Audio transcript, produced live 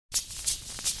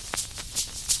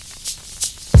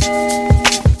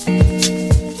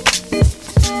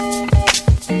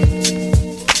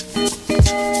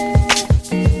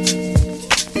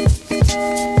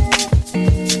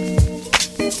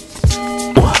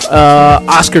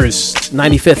Oscars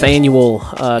 95th annual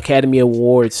Academy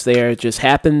Awards there just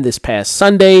happened this past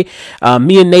Sunday.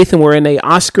 Me and Nathan were in a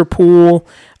Oscar pool.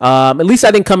 At least I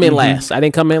didn't come in last. So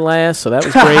that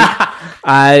was great.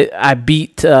 I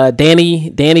beat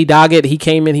Danny Doggett. He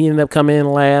came in. He ended up coming in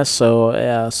last. So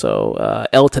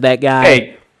L to that guy.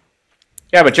 Hey,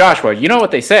 yeah, but Joshua, you know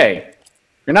what they say?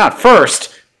 You're not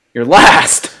first. You're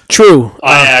last. True.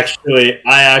 I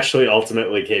actually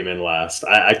ultimately came in last.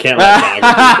 I can't let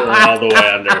Doggett go all the way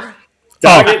under.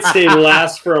 Doggett stayed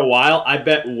last for a while. I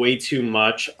bet way too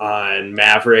much on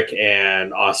Maverick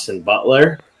and Austin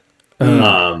Butler.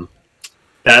 That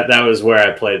was where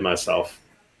I played myself.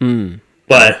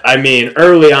 But I mean,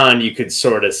 early on, you could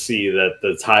sort of see that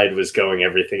the tide was going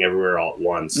everything everywhere all at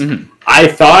once. I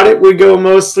thought it would go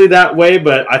mostly that way,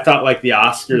 but I thought like the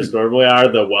Oscars normally are,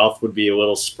 the wealth would be a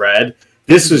little spread.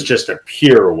 This was just a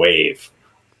pure wave.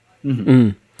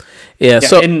 And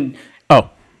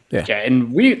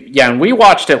we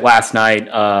watched it last night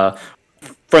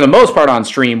for the most part on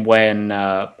stream when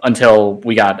until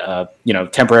we got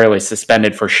temporarily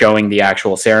suspended for showing the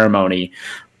actual ceremony.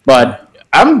 But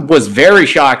I was very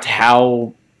shocked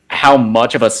how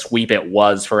much of a sweep it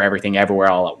was for Everything Everywhere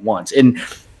All at Once. And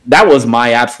that was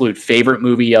my absolute favorite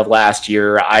movie of last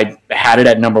year. I had it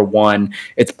at number 1.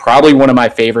 It's probably one of my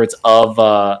favorites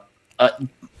of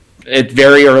it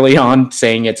very early on,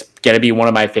 saying it's going to be one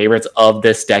of my favorites of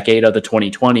this decade of the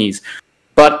 2020s.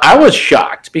 But I was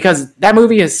shocked because that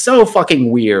movie is so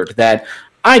fucking weird that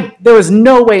there was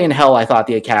no way in hell I thought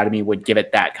the Academy would give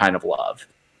it that kind of love.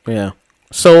 Yeah.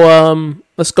 So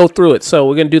let's go through it. So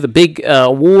we're going to do the big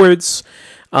awards.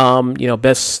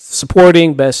 Best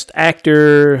supporting, best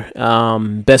actor,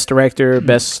 best director,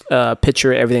 best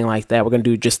picture, everything like that. We're going to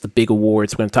do just the big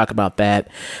awards. We're going to talk about that.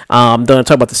 Going to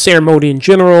talk about the ceremony in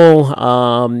general,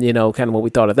 kind of what we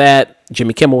thought of that.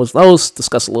 Jimmy Kimmel was the host,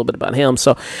 discuss a little bit about him.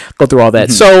 So go through all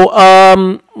that.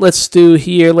 So let's do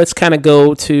here. Let's kind of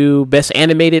go to best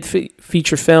animated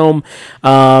feature film.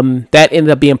 That ended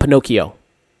up being Pinocchio.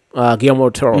 Guillermo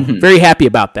del Toro. Very happy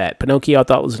about that. Pinocchio, I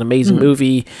thought was an amazing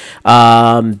movie.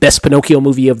 Best Pinocchio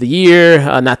movie of the year.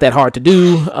 Not that hard to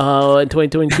do in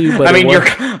 2022. But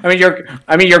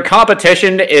your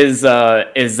competition is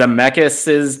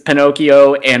Zemeckis'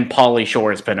 Pinocchio and Pauly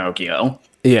Shore's Pinocchio.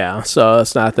 Yeah, so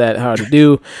it's not that hard to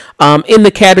do. In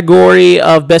the category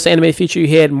of best animated feature,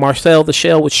 you had Marcel the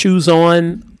Shell with Shoes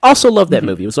On. Also loved that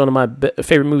movie. It was one of my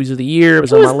favorite movies of the year. It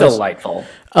was on my list. Delightful. It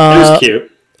was cute.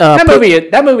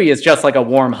 That movie is just like a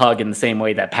warm hug in the same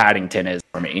way that Paddington is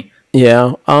for me.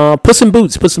 Yeah. Puss in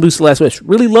Boots. Puss in Boots: The Last Wish.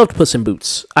 Really loved Puss in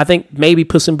Boots. I think maybe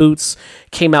Puss in Boots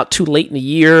came out too late in the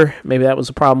year. Maybe that was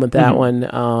a problem with that one.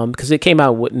 Because it came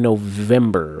out in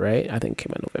November, right? I think it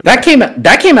came out in November.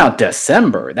 That came out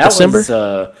December. That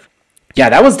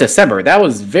was December. That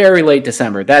was very late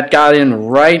December. That got in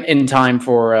right in time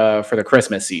for the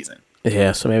Christmas season.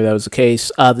 Yeah, so maybe that was the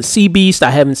case. The Sea Beast,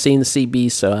 I haven't seen the Sea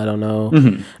Beast, so I don't know.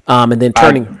 And then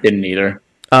I didn't either.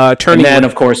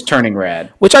 Of course, Turning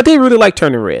Red, which I did really like.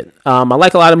 Turning Red. I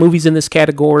like a lot of movies in this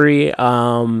category.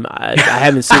 I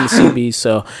haven't seen the Sea Beast,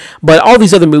 but all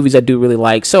these other movies I do really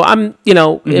like. So I'm,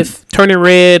 if Turning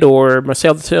Red or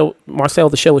Marcel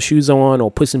the Shell with Shoes On or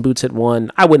Puss in Boots had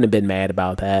won, I wouldn't have been mad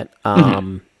about that.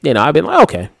 I've been like,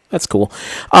 okay, that's cool.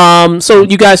 So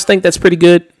you guys think that's pretty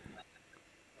good?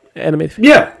 Animated?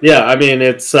 Yeah. I mean,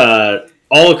 it's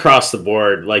all across the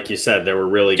board. Like you said, there were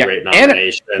really great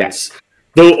nominations.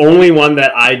 The only one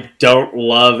that I don't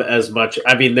love as much,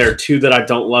 I mean, there are two that I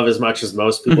don't love as much as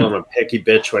most people. I'm a picky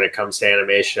bitch when it comes to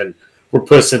animation. Were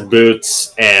Puss in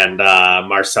Boots and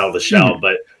Marcel the Shell,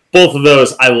 but both of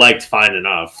those I liked fine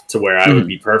enough to where I would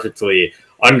be perfectly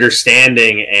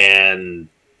understanding and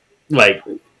like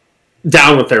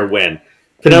down with their win.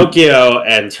 Pinocchio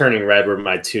and Turning Red were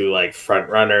my two front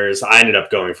runners. I ended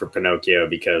up going for Pinocchio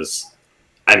because,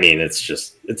 I mean,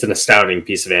 it's an astounding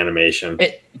piece of animation.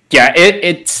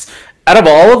 It's out of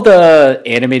all of the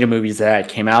animated movies that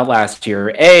came out last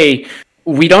year,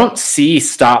 we don't see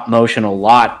stop motion a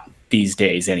lot these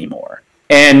days anymore.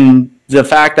 And the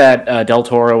fact that Del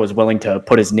Toro was willing to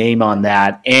put his name on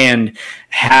that and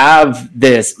have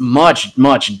this much,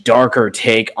 much darker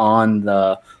take on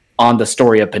the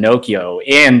story of Pinocchio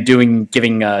and giving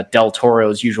Del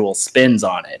Toro's usual spins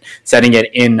on it, setting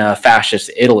it in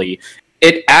fascist Italy.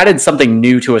 It added something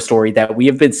new to a story that we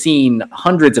have been seeing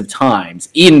hundreds of times,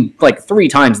 even 3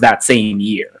 times that same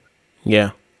year.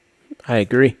 Yeah, I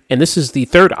agree. And this is the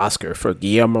third Oscar for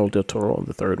Guillermo del Toro,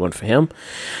 the third one for him.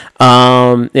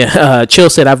 Chill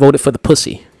said, I voted for the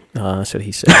pussy. That's what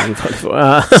he said. He voted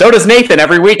for, so does Nathan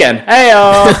every weekend. Hey,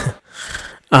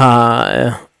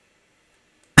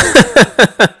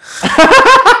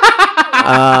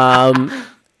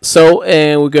 So,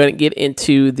 and we're going to get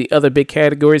into the other big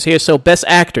categories here. So, Best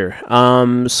Actor.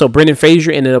 So, Brendan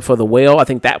Fraser ended up for The Whale. I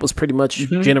think that was pretty much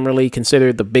generally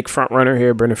considered the big front runner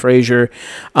here, Brendan Fraser.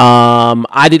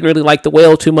 I didn't really like The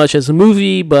Whale too much as a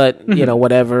movie, but, you know,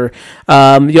 whatever.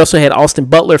 You also had Austin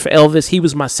Butler for Elvis. He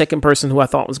was my second person who I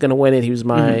thought was going to win it. He was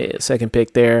my second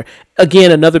pick there. Again,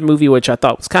 another movie which I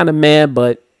thought was kind of meh,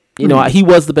 but, you know, he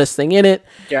was the best thing in it.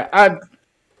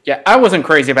 Yeah, I wasn't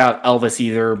crazy about Elvis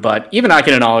either, but even I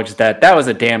can acknowledge that was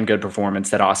a damn good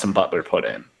performance that Austin Butler put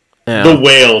in. Yeah. The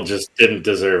Whale just didn't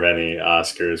deserve any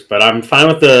Oscars, but I'm fine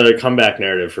with the comeback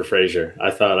narrative for Fraser. I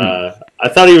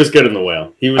thought he was good in The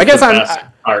Whale. He was I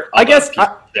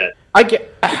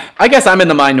guess I'm in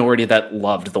the minority that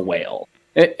loved The Whale.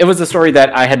 It was a story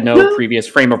that I had no previous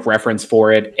frame of reference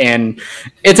for it, and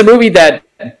it's a movie that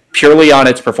purely on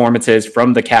its performances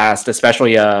from the cast,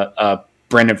 especially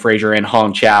Brendan Fraser and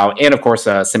Hong Chow, and of course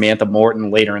Samantha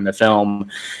Morton later in the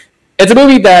film. It's a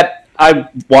movie that I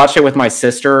watched it with my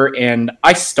sister, and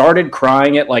I started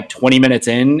crying at like 20 minutes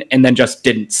in, and then just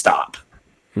didn't stop.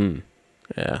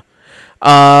 Yeah.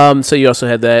 So you also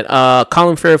had that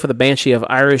Colin Farrell for The Banshee of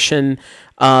Inisherin.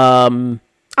 I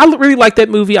really like that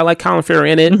movie. I like Colin Farrell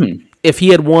in it. If he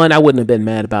had won, I wouldn't have been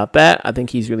mad about that. I think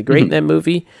he's really great in that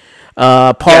movie.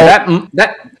 Paul,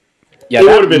 it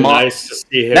would have been nice to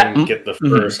see him get the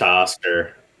first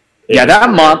Oscar.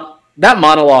 That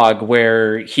monologue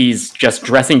where he's just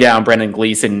dressing down Brendan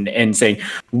Gleeson and saying,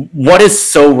 "What is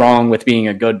so wrong with being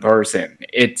a good person?"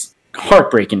 It's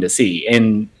heartbreaking to see,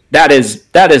 and that is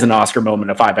an Oscar moment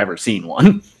if I've ever seen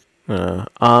one.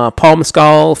 Paul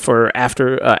Mescal for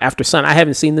After Sun. I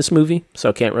haven't seen this movie, so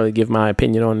I can't really give my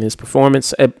opinion on his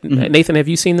performance. Nathan, have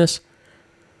you seen this?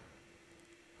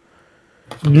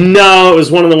 No, it was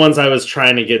one of the ones I was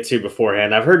trying to get to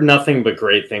beforehand. I've heard nothing but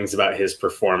great things about his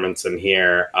performance in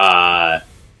here.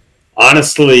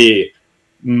 Honestly,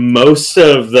 most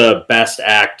of the best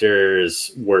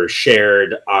actors were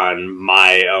shared on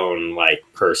my own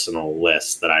personal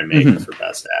list that I make for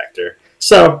best actor.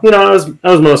 So, I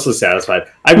was mostly satisfied.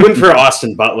 I went for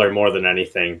Austin Butler more than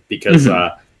anything because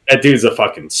that dude's a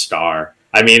fucking star.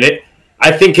 I mean,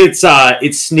 I think it's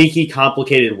sneaky,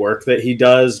 complicated work that he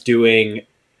does doing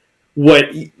what,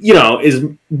 is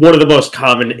one of the most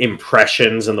common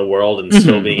impressions in the world and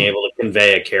still being able to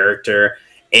convey a character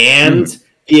and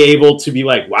be able to be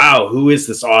like, wow, who is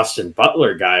this Austin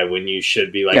Butler guy, when you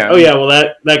should be like,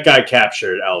 that guy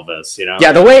captured Elvis,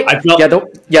 Yeah, the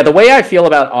way I feel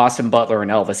about Austin Butler and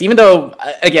Elvis, even though,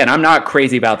 again, I'm not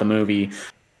crazy about the movie,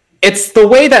 it's the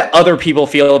way that other people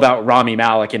feel about Rami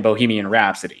Malek in Bohemian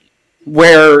Rhapsody.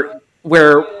 Where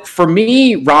for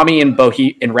me, Rami and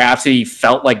Rhapsody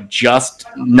felt like just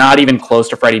not even close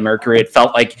to Freddie Mercury. It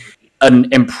felt like an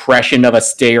impression of a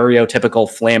stereotypical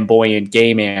flamboyant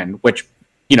gay man, which,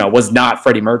 was not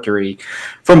Freddie Mercury.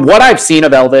 From what I've seen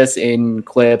of Elvis in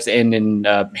clips and in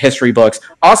history books,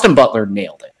 Austin Butler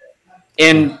nailed it.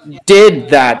 And did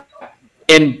that,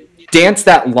 and danced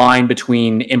that line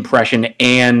between impression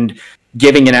and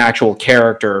giving an actual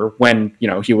character when,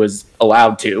 he was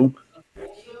allowed to.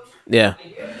 Yeah.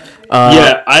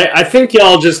 I think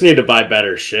y'all just need to buy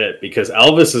better shit, because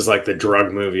Elvis is like the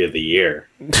drug movie of the year.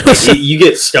 You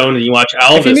get stoned and you watch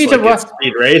Elvis it's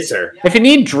Speed Racer. If you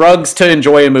need drugs to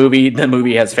enjoy a movie, the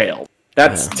movie has failed.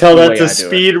 Tell that to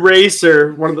Speed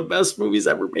Racer, one of the best movies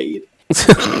ever made.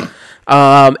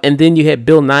 And then you had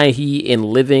Bill Nighy in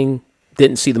Living.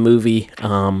 Didn't see the movie,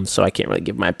 so I can't really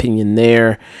give my opinion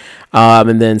there.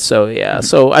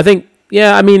 So I think,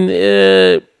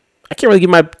 I can't really give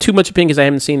my too much opinion because I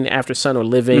haven't seen After Sun or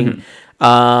Living.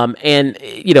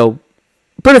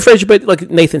 Brendan Fraser, but like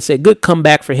Nathan said, good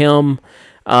comeback for him.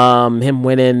 Him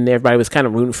winning, everybody was kind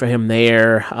of rooting for him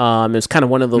there. It was kind of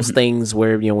one of those things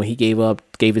where, when he gave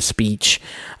his speech,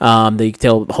 they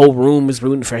tell the whole room was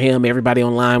rooting for him. Everybody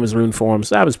online was rooting for him.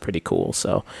 So that was pretty cool.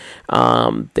 So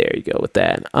there you go with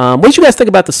that. What did you guys think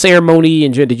about the ceremony?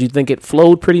 And did you think it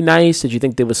flowed pretty nice? Did you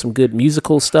think there was some good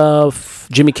musical stuff?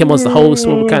 Jimmy Kimmel's the host.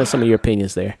 What were kind of some of your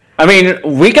opinions there? I mean,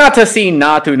 we got to see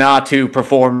Naatu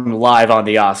perform live on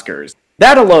the Oscars.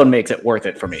 That alone makes it worth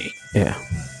it for me. Yeah.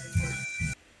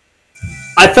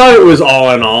 I thought it was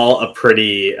all in all a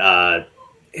pretty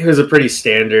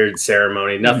standard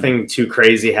ceremony. Nothing too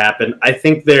crazy happened. I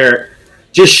think they're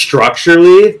just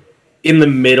structurally in the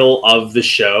middle of the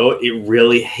show, it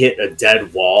really hit a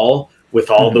dead wall with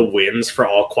all the wins for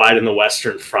All Quiet in the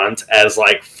Western Front, as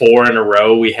like 4 in a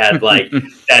row we had like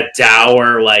that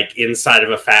dour like inside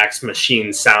of a fax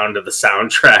machine sound of the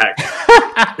soundtrack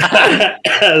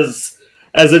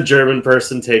as a German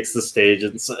person takes the stage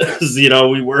and says, you know,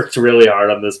 we worked really hard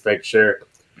on this picture.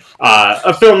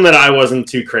 A film that I wasn't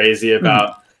too crazy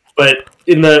about, but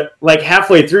in the like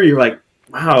halfway through you're like,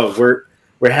 wow, we're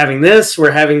having this,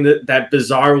 we're having that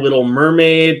bizarre Little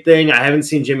Mermaid thing. I haven't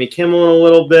seen Jimmy Kimmel in a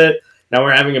little bit. Now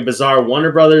we're having a bizarre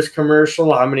Warner Brothers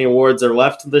commercial. How many awards are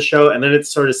left of the show? And then it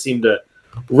sort of seemed to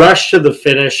rush to the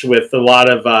finish with a lot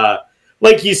of,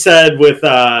 like you said, with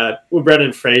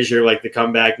Brendan Fraser, like the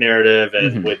comeback narrative,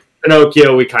 and with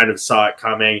Pinocchio, we kind of saw it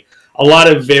coming. A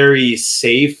lot of very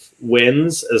safe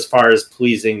wins as far as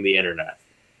pleasing the internet.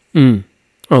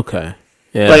 Okay.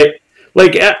 Yeah.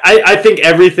 I think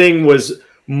everything was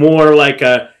more like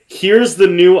here's the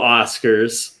new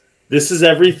Oscars. This is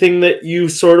everything that you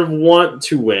sort of want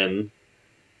to win.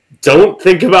 Don't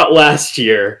think about last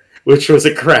year, which was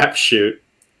a crapshoot.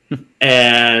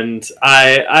 And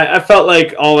I felt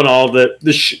like all in all the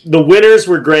winners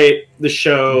were great. The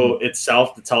show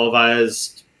itself, the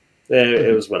televised,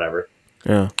 it was whatever.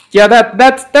 Yeah,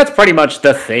 that's pretty much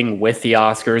the thing with the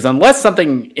Oscars. Unless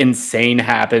something insane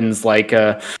happens, like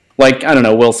I don't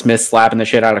know, Will Smith slapping the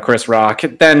shit out of Chris Rock,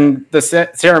 then the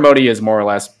ceremony is more or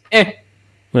less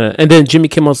and then Jimmy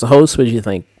Kimmel's the host. What did you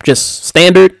think? Just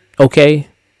standard? Okay.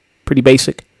 Pretty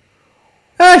basic?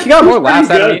 He got more laughs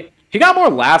out of me. He got more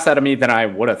laughs out of me than I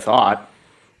would have thought.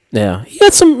 Yeah. He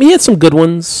had some good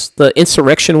ones. The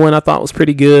insurrection one I thought was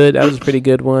pretty good. That was a pretty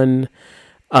good one.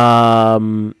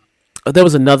 There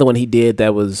was another one he did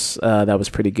that was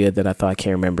pretty good that I thought. I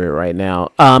can't remember it right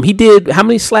now. He did, how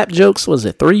many slap jokes? Was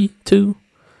it 3, 2?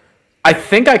 I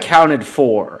think I counted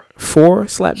 4. 4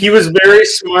 slap. He was very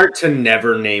smart to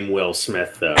never name Will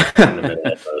Smith though in the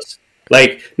middle of those.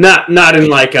 Like not in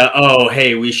like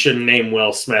hey, we shouldn't name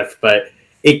Will Smith, but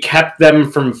it kept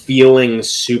them from feeling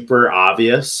super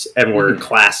obvious and were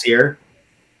classier.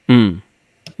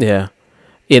 Yeah.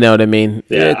 You know what I mean?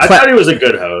 Yeah, I thought he was a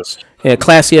good host. Yeah,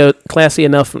 classy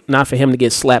enough not for him to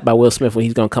get slapped by Will Smith when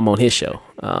he's going to come on his show.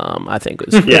 I think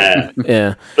it was. Yeah.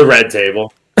 Yeah. The red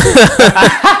table.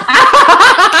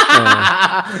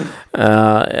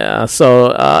 Yeah.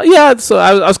 So I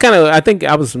was kind of. I think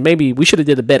I was maybe we should have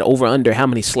did a bet over under how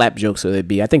many slap jokes would it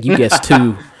be. I think you guessed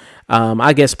 2.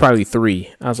 I guess probably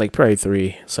 3. I was like probably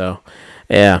 3. So,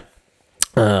 yeah.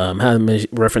 How many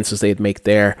references they'd make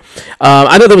there.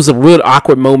 I know there was a real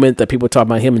awkward moment that people talk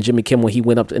about him and Jimmy Kimmel when he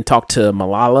went up and talked to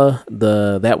Malala,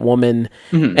 that woman,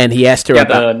 and he asked her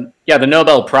about the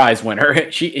Nobel Prize winner.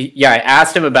 I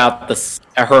asked him about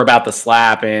her about the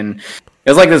slap, and it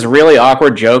was like this really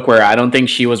awkward joke where I don't think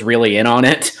she was really in on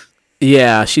it.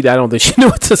 Yeah, I don't think she knew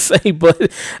what to say, but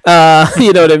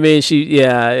you know what I mean.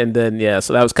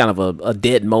 So that was kind of a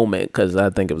dead moment because I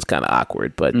think it was kind of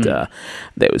awkward. But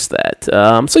there was that.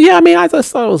 I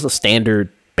just thought it was a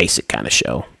standard, basic kind of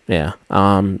show. Yeah,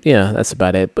 that's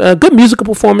about it. Good musical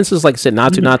performances, like I said,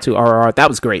 Natu RR. That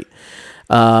was great.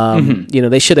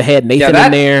 They should have had Nathan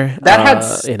in there. That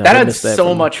had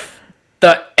so much.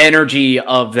 The energy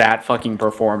of that fucking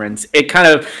performance, it kind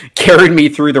of carried me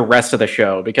through the rest of the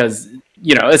show because,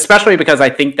 especially because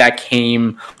I think that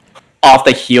came off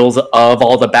the heels of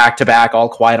all the back-to-back All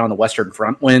Quiet on the Western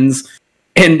Front wins.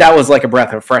 And that was like a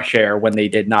breath of fresh air when they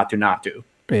did Natu.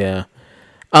 Yeah.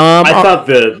 I thought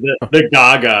the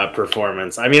Gaga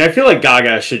performance, I feel like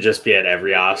Gaga should just be at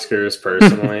every Oscars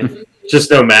personally, just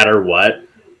no matter what.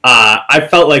 I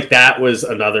felt like that was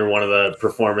another one of the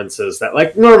performances that,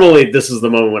 like, normally this is the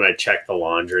moment when I check the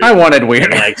laundry. I wanted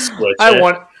weirder.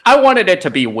 I wanted it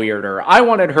to be weirder. I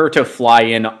wanted her to fly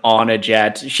in on a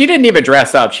jet. She didn't even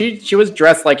dress up. She was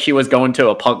dressed like she was going to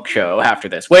a punk show after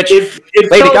this, which it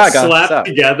Lady felt Gaga slapped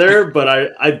together.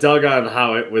 But I dug on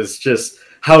how it was just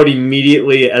how it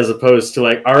immediately, as opposed to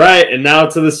like, all right, and now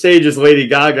to the stage is Lady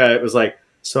Gaga. It was like,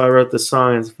 so I wrote this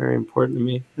song, and it's very important to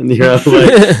me. And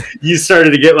you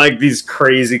started to get like these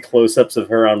crazy close-ups of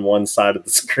her on one side of the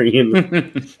screen.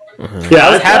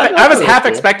 Yeah, I was half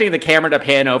expecting the camera to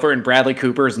pan over and Bradley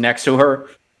Cooper's next to her.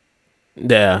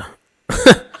 Yeah.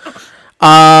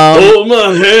 Hold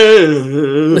my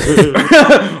hand.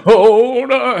 Hold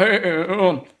my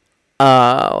hand.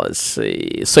 Let's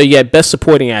see. So you got Best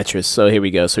Supporting Actress. So here we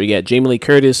go. So we got Jamie Lee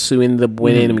Curtis who ended up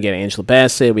winning. We got Angela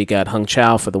Bassett. We got Hung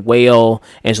Chow for The Whale.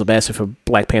 Angela Bassett for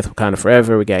Black Panther: Wakanda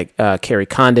Forever. We got Carrie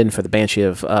Condon for The Banshee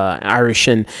of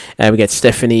Inisherin. And we got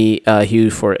Stephanie Hugh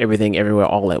for Everything Everywhere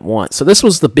All at Once. So this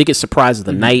was the biggest surprise of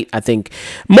the night. I think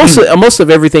most of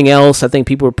everything else, I think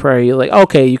people were probably like,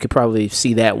 okay, you could probably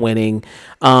see that winning.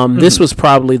 This was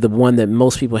probably the one that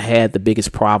most people had the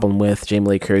biggest problem with. Jamie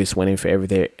Lee Curtis winning for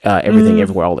Everything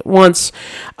Everywhere All at Once.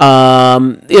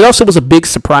 It also was a big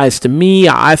surprise to me.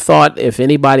 I thought if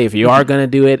you are going to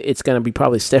do it, it's going to be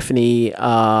probably Stephanie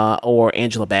or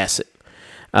Angela Bassett.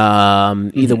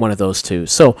 Either one of those two.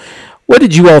 So what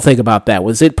did you all think about that?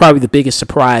 Was it probably the biggest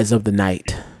surprise of the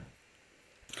night?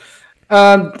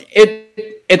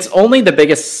 It's only the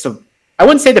biggest. I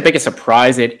wouldn't say the biggest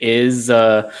surprise. It is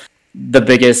the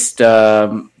biggest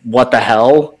what the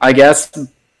hell, I guess.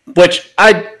 Which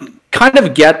I kind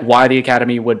of get why the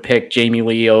Academy would pick Jamie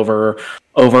Lee over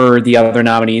the other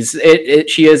nominees.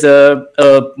 She is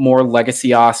a more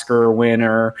legacy Oscar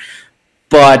winner,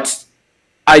 but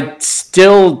I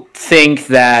still think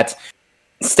that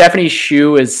Stephanie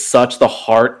Hsu is such the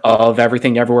heart of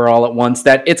Everything Everywhere All at Once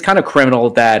that it's kind of criminal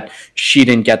that she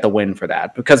didn't get the win for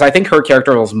that, because I think her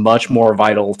character was much more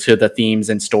vital to the themes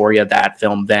and story of that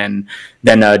film than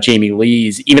Jamie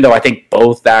Lee's, even though I think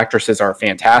both actresses are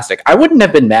fantastic. I wouldn't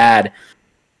have been mad,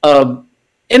 and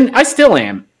I still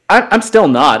am. I'm still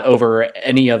not over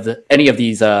any of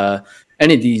these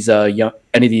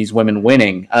women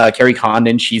winning. Carrie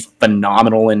Condon, she's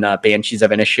phenomenal in Banshees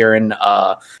of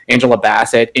Inisherin. Angela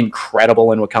Bassett,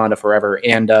 incredible in Wakanda Forever.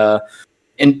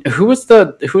 And who was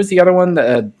the other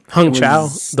one? Hung Chow,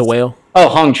 The Whale. Oh,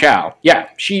 Hung Chow. Yeah,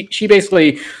 she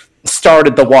basically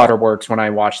started the waterworks when I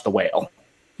watched The Whale.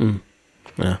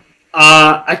 Yeah.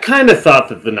 I kind of thought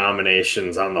that the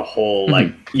nominations on the whole,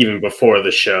 like even before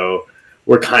the show,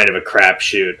 were kind of a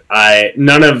crapshoot.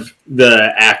 None of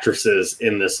the actresses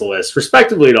in this list,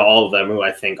 respectively to all of them, who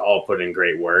I think all put in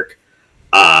great work,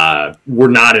 were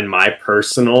not in my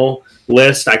personal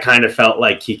list. I kind of felt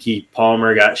like Keke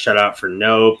Palmer got shut out for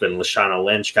Nope, and Lashana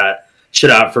Lynch got shut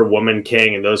out for Woman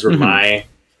King, and those were my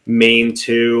main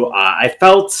two. I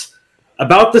felt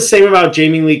about the same about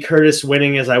Jamie Lee Curtis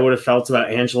winning as I would have felt about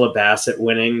Angela Bassett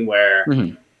winning, where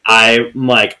I'm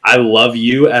like, I love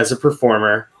you as a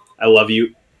performer. I love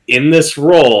you in this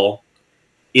role.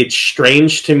 It's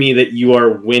strange to me that you are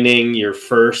winning your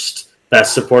first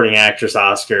Best Supporting Actress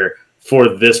Oscar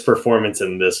for this performance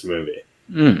in this movie.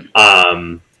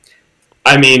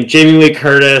 I mean, Jamie Lee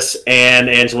Curtis and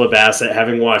Angela Bassett,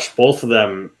 having watched both of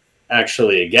them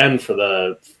actually again for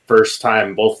the first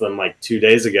time, both of them like 2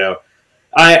 days ago,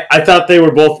 I thought they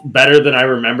were both better than I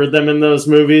remembered them in those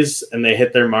movies, and they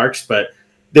hit their marks, but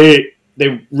they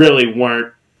really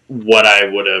weren't what I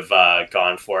would have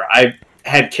gone for. I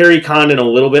had Carrie Condon a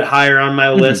little bit higher on my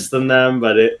list than them,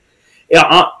 but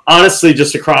honestly,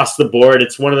 just across the board,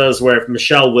 it's one of those where if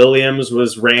Michelle Williams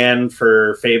was ran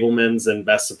for Fabelmans and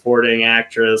Best Supporting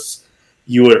Actress,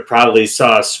 you would have probably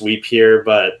saw a sweep here,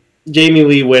 but Jamie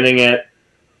Lee winning it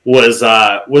was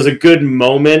a good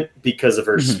moment because of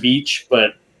her speech,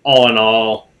 but all in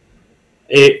all,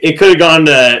 it could have gone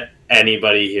to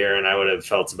anybody here, and I would have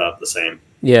felt about the same.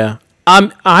 Yeah.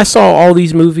 I saw all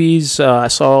these movies. I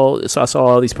saw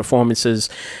all these performances.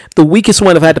 The weakest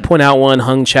one, if I had to point out one,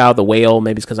 Hung Chow, The Whale.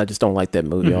 Maybe it's because I just don't like that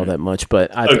movie all that much.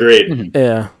 But agreed.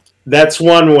 Yeah, that's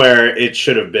one where it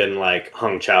should have been like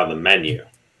Hung Chow, The Menu.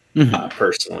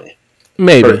 Personally,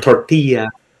 maybe her tortilla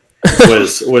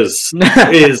is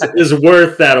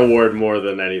worth that award more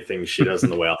than anything she does in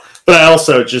The Whale. But I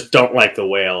also just don't like The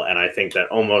Whale, and I think that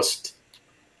almost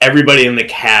everybody in the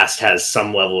cast has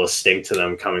some level of stink to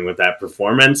them coming with that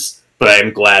performance, but I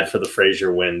am glad for the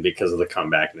Fraser win because of the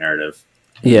comeback narrative.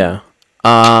 Yeah.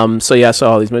 So yeah, I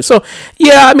saw all these movies. So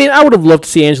yeah, I mean, I would have loved to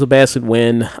see Angela Bassett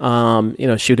win.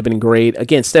 She would have been great.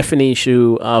 Again, Stephanie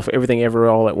Hsu for Everything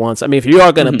Everywhere All at Once. I mean, if you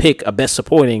are going to pick a Best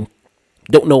Supporting,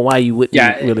 don't know why you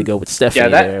wouldn't really go with Stephanie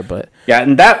there. But yeah,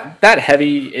 and that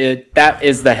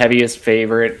is the heaviest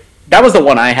favorite. That was the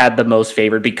one I had the most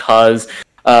favored because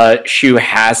Hsu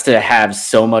has to have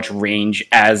so much range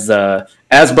as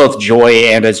both Joy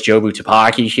and as Jobu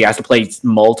Tupaki. She has to play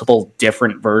multiple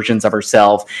different versions of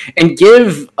herself and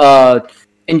give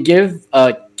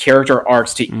character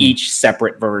arcs to each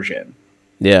separate version.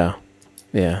 Yeah.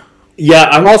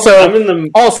 I'm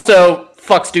also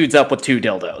fucks dudes up with 2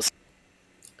 dildos.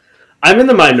 I'm in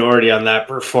the minority on that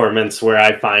performance, where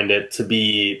I find it to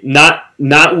be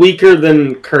not weaker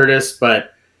than Curtis,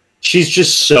 but she's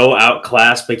just so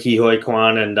outclassed by Ke Huy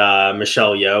Quan and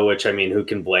Michelle Yeoh, which, I mean, who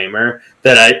can blame her?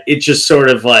 That it just sort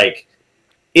of like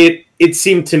it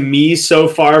seemed to me so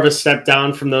far of a step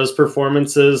down from those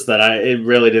performances that it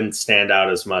really didn't stand out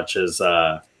as much as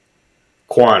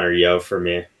Quan or Yo for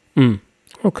me.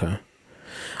 Okay.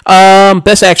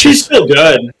 Best actress. She's still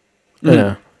good.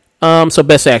 Yeah. So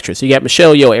best actress. You got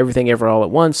Michelle Yeoh, Everything Ever All at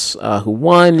Once, who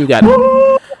won. You got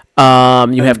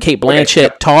you have Cate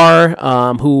Blanchett, Tar,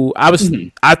 who I was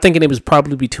thinking it was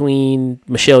probably between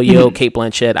Michelle Yeoh, Cate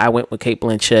Blanchett. I went with Cate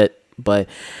Blanchett, but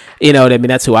you know what I mean,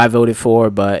 that's who I voted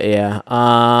for, but yeah.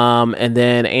 And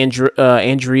then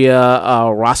Andrea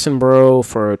Rosenborough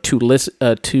for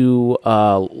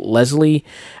Leslie.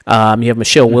 You have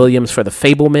Michelle Williams for The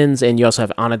Fabelmans, and you also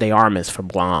have Ana de Armas for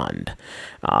Blonde.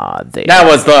 That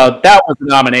was the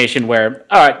nomination where,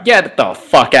 all right, get the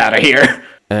fuck out of here.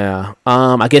 Yeah.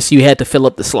 I guess you had to fill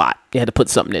up the slot. You had to put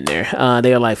something in there.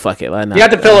 They were like, fuck it. Why not? You had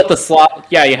to fill up the slot.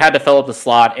 Yeah, you had to fill up the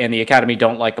slot, and the Academy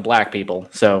don't like the black people,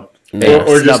 so...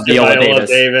 Or just Viola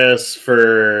Davis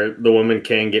for The Woman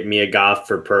King, get Mia Goth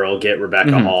for Pearl, get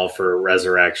Rebecca Hall for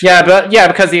Resurrection. Yeah,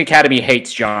 because the Academy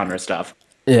hates genre stuff.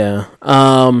 Yeah.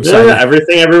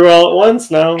 Everything Everywhere All at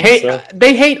Once? No.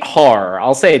 They hate horror,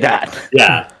 I'll say that.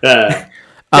 Yeah.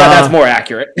 That's more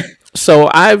accurate. So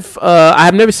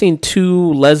I've never seen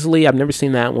Leslie. I've never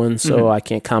seen that one, so I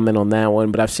can't comment on that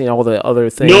one. But I've seen all the other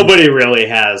things. Nobody really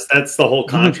has. That's the whole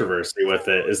controversy with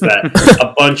it. Is that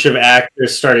a bunch of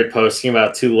actors started posting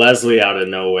about Leslie out of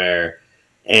nowhere,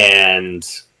 and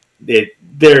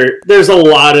there's a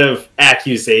lot of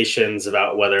accusations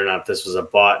about whether or not this was a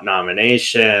bought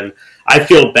nomination. I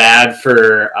feel bad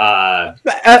for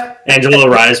Angela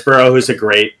Riseborough, who's a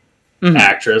great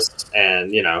actress,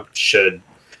 and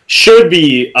should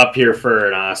be up here for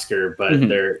an Oscar, but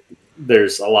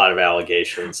there's a lot of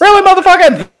allegations. Really,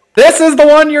 motherfucker? This is the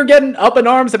one you're getting up in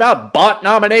arms about bot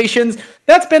nominations?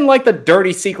 That's been like the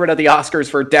dirty secret of the Oscars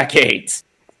for decades.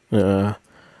 Yeah,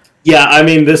 I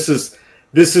mean, this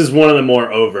is one of the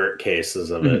more overt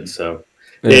cases of it, so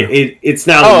it's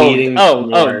now leading to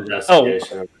more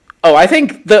investigation. I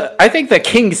think the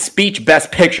King's Speech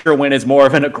Best Picture win is more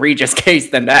of an egregious case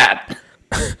than that.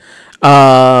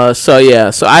 That's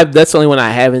the only one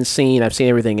I haven't seen. I've seen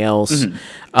everything else.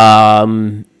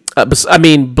 But, I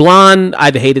mean, Blonde, I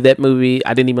hated that movie.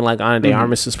 I didn't even like Ana de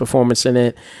Armas' performance in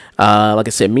it. Like I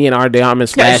said, me and Ana de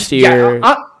Armas last year.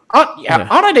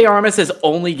 Ana de Armas is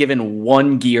only given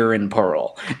one gear in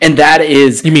Pearl, and that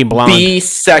is you mean Blonde? In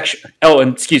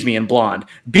Blonde,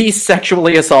 be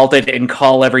sexually assaulted and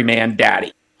call every man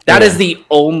daddy. That is the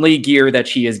only gear that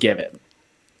she is given.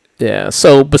 Yeah,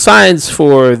 so besides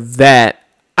for that,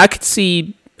 I could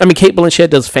see... I mean, Cate Blanchett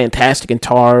does fantastic in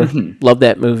Tar. Love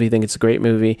that movie. Think it's a great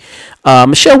movie.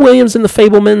 Michelle Williams in The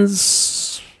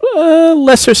Fabelmans,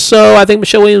 lesser so. I think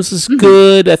Michelle Williams is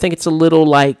good. I think it's a little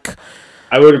like...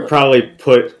 I would probably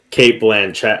put Cate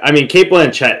Blanchett... I mean, Cate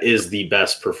Blanchett is the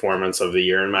best performance of the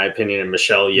year, in my opinion, and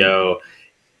Michelle Yeoh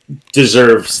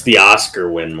deserves the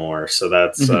Oscar win more. So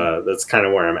that's kind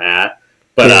of where I'm at.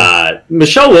 But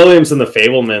Michelle Williams in The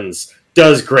Fabelmans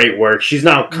does great work. She's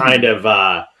now kind of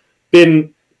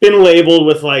been labeled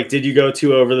with, like, did you go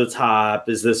too over the top?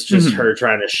 Is this just her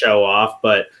trying to show off?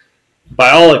 But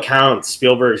by all accounts,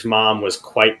 Spielberg's mom was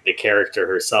quite the character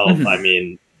herself. I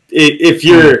mean, if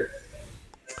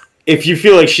you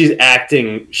feel like she's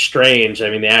acting strange, I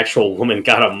mean, the actual woman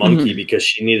got a monkey because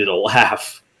she needed a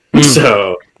laugh.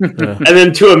 So, and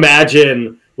then to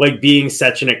imagine... like being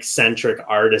such an eccentric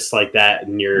artist like that,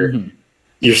 and your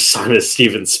son is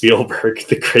Steven Spielberg,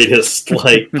 the greatest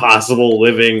like possible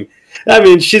living. I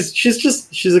mean,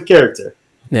 she's a character.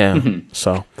 Yeah.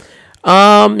 So,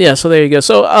 so there you go.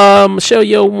 So, Michelle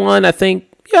Yeoh won. I think.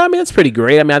 Yeah, I mean that's pretty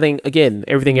great. I mean, I think again,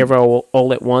 Everything Ever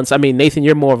All at Once. I mean, Nathan,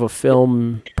 you're more of a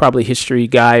film, probably history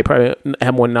guy. Probably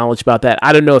have more knowledge about that.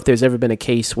 I don't know if there's ever been a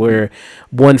case where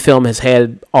one film has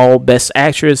had all Best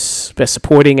Actress, Best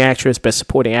Supporting Actress, Best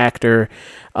Supporting Actor,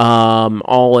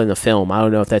 all in the film. I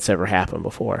don't know if that's ever happened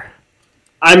before.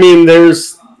 I mean,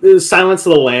 there's Silence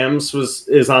of the Lambs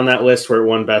is on that list where it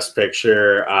won Best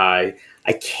Picture. I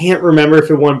can't remember if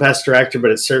it won Best Director,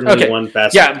 but it certainly won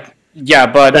Best. Yeah,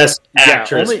 but Best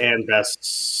Actress and Best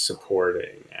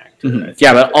Supporting Actor.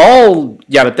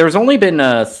 But there's only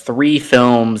been 3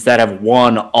 films that have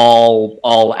won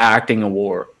all acting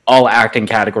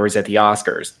categories at the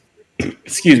Oscars.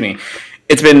 Excuse me.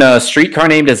 It's been Streetcar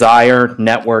Named Desire,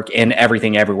 Network, and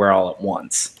Everything Everywhere All at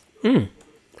Once.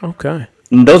 Okay.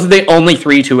 And those are the only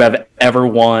 3 to have ever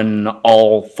won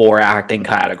all 4 acting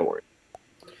categories.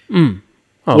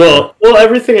 Okay. Well,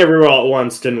 Everything Everywhere All at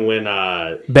Once didn't win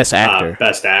Best Actor.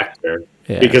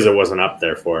 Because it wasn't up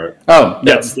there for it.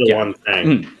 That's the one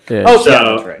thing. That's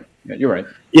right. Yeah, you're right.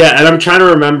 Yeah, and I'm trying to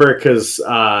remember because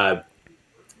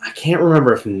I can't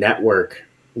remember if Network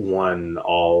won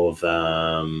all of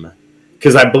them,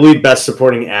 because I believe Best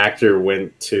Supporting Actor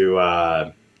went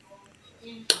to.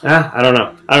 I don't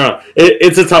know.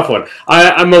 It's a tough one.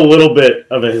 I'm a little bit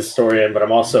of a historian, but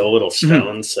I'm also a little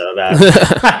stoned, so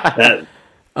that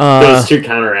those two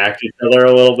counteract each other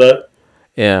a little bit.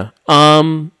 Yeah.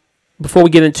 Before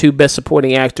we get into Best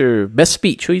Supporting Actor, Best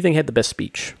Speech, who do you think had the best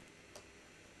speech?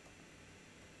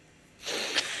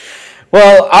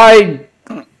 Well, I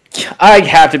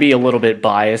have to be a little bit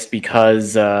biased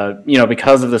because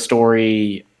because of the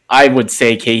story. I would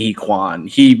say Ke Kwan.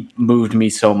 He moved me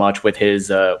so much with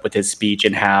his speech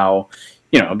and how,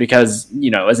 because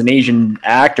as an Asian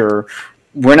actor,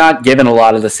 we're not given a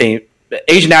lot of the same.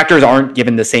 Asian actors aren't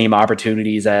given the same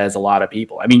opportunities as a lot of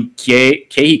people. I mean, Ke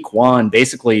Kwan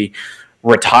basically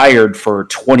retired for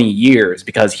 20 years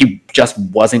because he just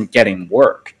wasn't getting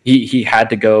work. He had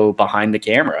to go behind the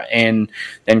camera, and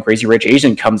then Crazy Rich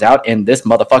Asian comes out, and this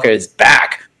motherfucker is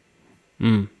back.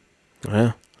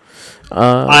 Yeah.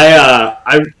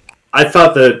 I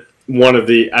thought that one of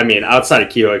the, outside of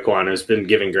Ke Kwan, who's been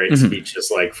giving great speeches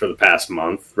like for the past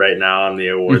month right now on the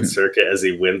awards circuit as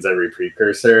he wins every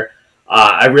precursor.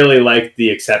 I really liked the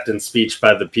acceptance speech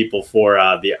by the people for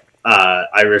the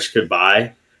Irish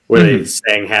Goodbye, where they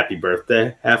sang "Happy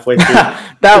Birthday" halfway through.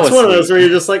 That was one of those where you're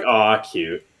just like, "Aw,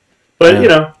 cute,"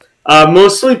 but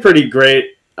mostly pretty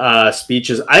great.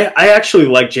 Speeches. I actually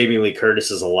like Jamie Lee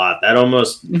Curtis's a lot. That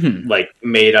almost like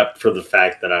made up for the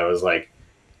fact that I was like,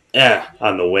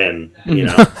 on the win,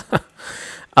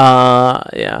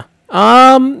 Yeah.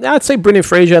 I'd say Brendan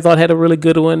Fraser, I thought, had a really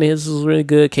good one. His was really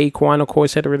good. Ke Kwan, of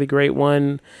course, had a really great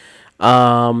one.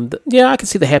 I can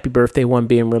see the Happy Birthday one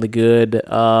being really good.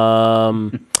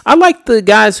 I like the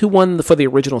guys who won for the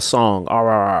original song,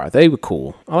 RRR. They were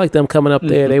cool. I like them coming up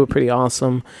there. They were pretty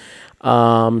awesome.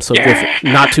 Not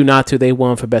to they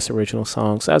won for best original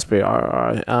song, so that's pretty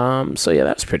alright.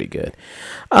 That's pretty good.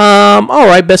 All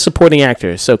right, best supporting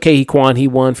actor. So Ke Kwan, he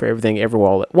won for Everything Everywhere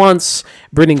All at Once.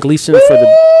 Brendan Gleeson for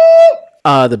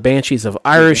the Banshees of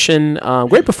Inisherin.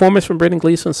 Great performance from Brendan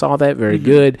Gleeson. Saw that, very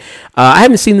good. I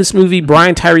haven't seen this movie.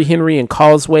 Brian Tyree Henry and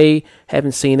Causeway.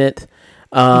 Haven't seen it.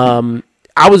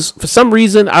 I was, for some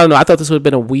reason, I don't know, I thought this would have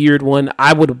been a weird one.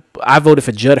 I voted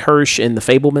for Judd Hirsch in The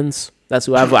Fabelmans. That's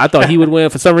who I thought he would win.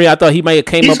 For some reason, I thought he might have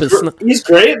came up and... He's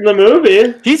great in the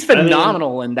movie. He's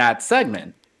phenomenal in that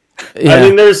segment. Yeah.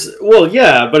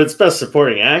 But it's best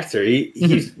supporting actor.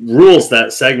 He rules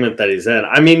that segment that he's in.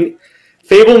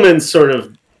 Fabelman's sort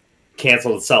of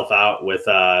canceled itself out with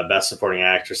best supporting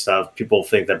actor stuff. People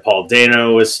think that Paul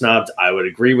Dano was snubbed. I would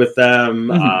agree with them.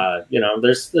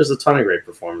 There's a ton of great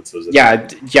performances.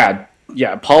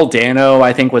 Yeah, Paul Dano,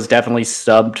 I think, was definitely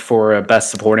subbed for a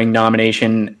Best Supporting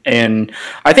nomination, and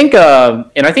I think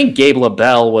Gabe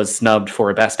LaBelle was snubbed for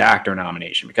a Best Actor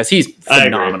nomination because he's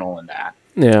phenomenal in that.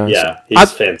 Yeah,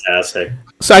 he's fantastic.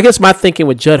 So I guess my thinking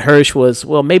with Judd Hirsch was,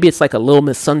 well, maybe it's like a Little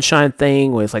Miss Sunshine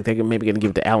thing, where it's like they're maybe going to give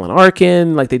it to Alan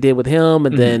Arkin, like they did with him,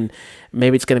 and then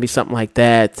maybe it's going to be something like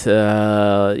that.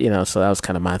 So that was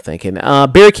kind of my thinking.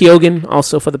 Barry Keoghan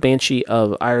also for the Banshee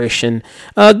of Inisherin.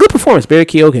 Good performance, Barry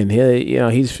Keoghan.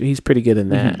 He's pretty good in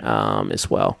that as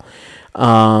well. It's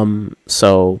Nathan.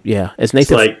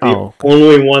 It's like the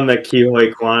only one that Ke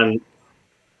Kwan.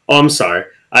 Oh, I'm sorry.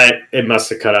 It must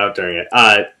have cut out during it.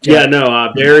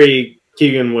 Barry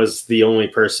Keoghan was the only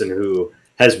person who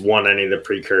has won any of the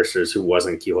precursors who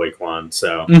wasn't Ke Kwan.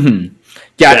 So when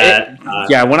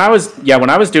I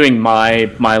was doing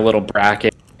my little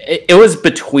bracket, it was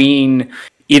between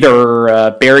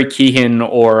either Barry Keoghan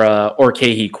or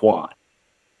Ke Kwan.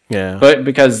 Yeah, but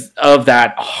because of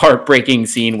that heartbreaking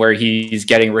scene where he's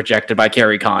getting rejected by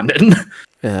Kerry Condon.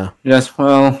 Yeah. Yes.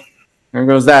 Well, there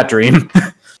goes that dream.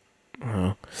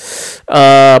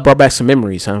 Brought back some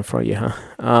memories, for you, huh?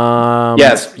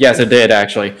 Yes, it did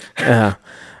actually. Yeah.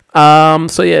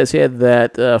 So he had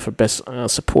that for best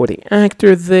supporting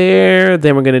actor there.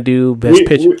 Then we're gonna do best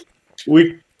picture.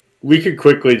 We could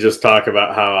quickly just talk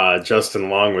about how Justin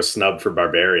Long was snubbed for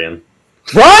Barbarian.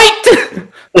 Right?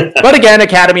 But again,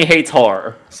 Academy hates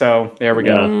horror, so there we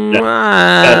go.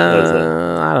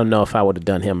 I don't know if I would have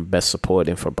done him best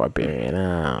supporting for Barbarian.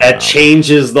 That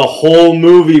changes the whole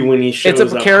movie when he shows up.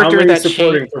 It's a character that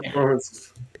supporting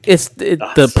performances.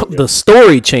 The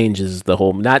story changes the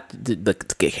whole, not the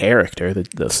character.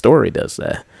 The story does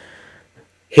that.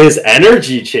 His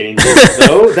energy changes,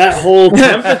 though. That whole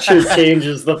temperature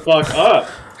changes the fuck up.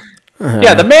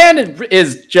 Yeah, the man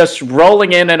is just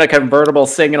rolling in a convertible,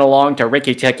 singing along to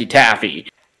Ricky Tikki Taffy.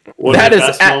 One of the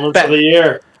best moments of the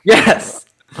year. Yes.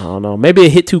 I don't know. Maybe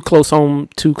it hit too close at home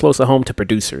to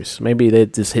producers. Maybe they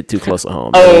just hit too close at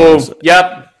home. Oh,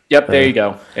 yep. Yep. There you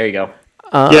go. There you go.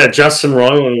 Yeah, Justin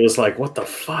Roiland was like, "What the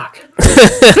fuck?"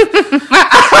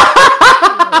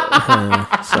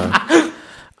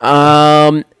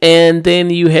 And then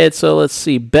you had, so let's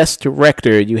see, Best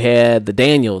Director. You had the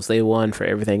Daniels. They won for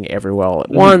Everything Everywhere All at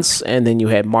Once. And then you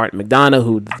had Martin McDonagh,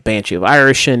 who did The Banshee of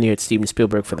Inisherin. You had Steven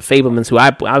Spielberg for The Fabelmans, who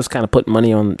I was kind of putting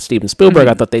money on Steven Spielberg.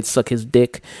 I thought they'd suck his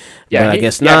dick. Yeah, but I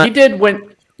guess not. He did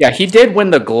win. Yeah, he did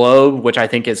win the Globe, which I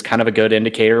think is kind of a good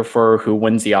indicator for who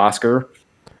wins the Oscar.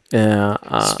 Yeah,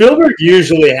 Spielberg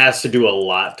usually has to do a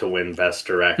lot to win Best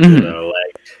Director, though.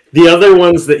 Like the other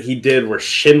ones that he did were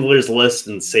Schindler's List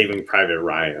and Saving Private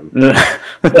Ryan.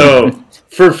 So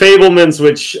for Fabelmans,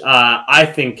 which I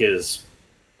think is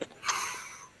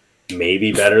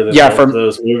maybe better than both of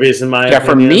those movies in my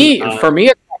opinion. For me,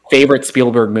 it's my favorite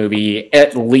Spielberg movie,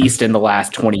 at least in the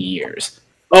last 20 years.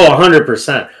 Oh,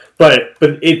 100%. But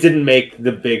it didn't make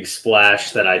the big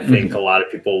splash that I think a lot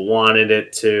of people wanted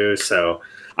it to. So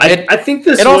I think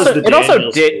this it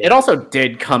also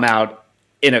did come out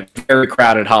in a very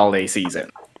crowded holiday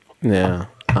season. Yeah.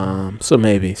 So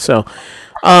maybe. So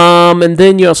and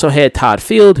then you also had Todd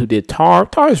Field, who did Tar.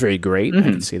 Tar is very great. I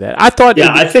can see that. I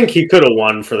think he could have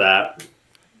won for that.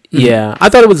 Yeah, I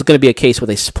thought it was going to be a case where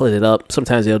they split it up.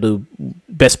 Sometimes they'll do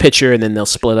Best Picture, and then they'll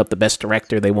split up the Best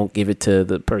Director. They won't give it to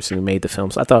the person who made the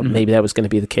film. So I thought maybe that was going to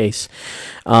be the case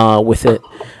with it.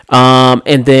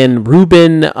 And then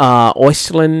Ruben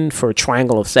Östlund for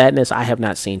Triangle of Sadness. I have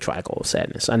not seen Triangle of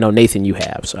Sadness. I know, Nathan, you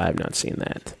have, so I have not seen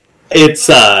that. It's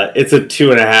a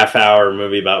 2.5 hour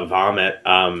movie about vomit.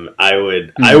 I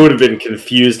would have been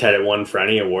confused had it won for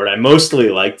any award. I mostly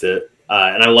liked it,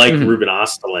 and I like Ruben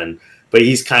Östlund. But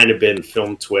he's kind of been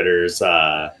Film Twitter's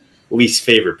least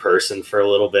favorite person for a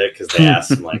little bit because they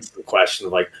asked him like some question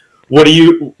of like, what do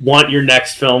you want your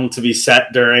next film to be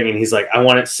set during? And he's like, I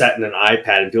want it set in an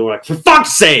iPad. And people are like, for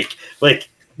fuck's sake, like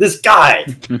this guy.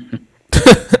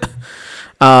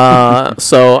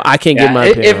 So I can't give my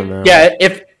opinion on that. Yeah,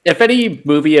 if any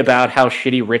movie about how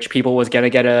shitty rich people was going to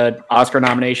get an Oscar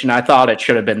nomination, I thought it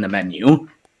should have been The Menu.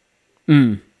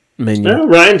 Menu. Yeah,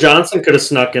 Ryan Johnson could have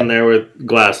snuck in there with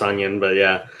Glass Onion, but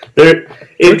yeah,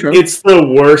 it's the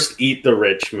worst Eat the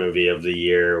Rich movie of the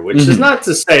year, which is not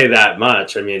to say that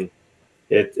much. I mean,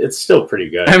 it's still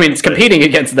pretty good. I mean, it's competing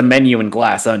against The Menu and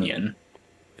Glass Onion.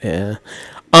 Yeah.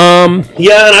 Yeah,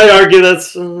 and I argue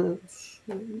that's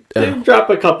they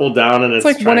drop a couple down, and it's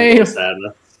like Triangle of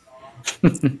Sadness.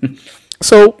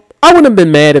 So I wouldn't have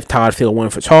been mad if Todd Field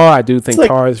won for Tar. I do think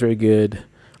Tar is very good.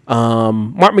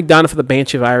 Mark McDonagh for The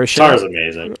Banshee of Inisherin. Tar's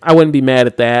amazing. I wouldn't be mad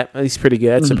at that. He's pretty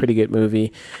good. That's a pretty good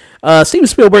movie. Steven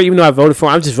Spielberg, even though I voted for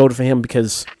him, I just voted for him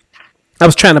because I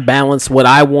was trying to balance what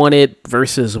I wanted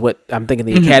versus what I'm thinking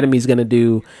the Academy is going to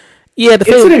do. Yeah, it's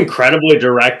an incredibly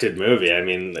directed movie. I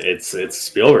mean, it's a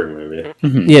Spielberg movie.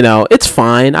 You know, it's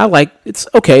fine. It's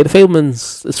okay. The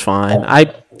Fabelmans is fine. I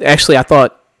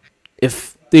thought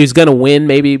if he was going to win,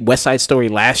 maybe West Side Story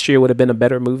last year would have been a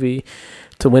better movie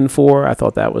to win for. I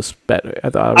thought that was better. I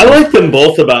like them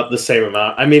both about the same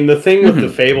amount. I mean, the thing with The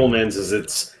Fabelmans is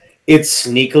it's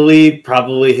sneakily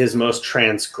probably his most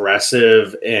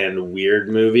transgressive and weird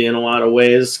movie in a lot of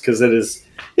ways because it is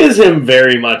him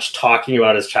very much talking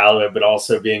about his childhood, but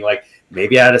also being like,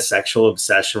 maybe I had a sexual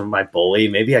obsession with my bully.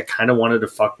 Maybe I kind of wanted to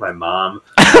fuck my mom.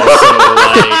 Also,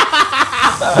 like,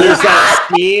 there's that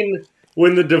scene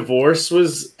when the divorce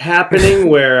was happening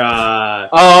where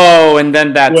and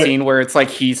then that scene where it's like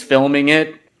he's filming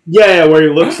it. Yeah, where he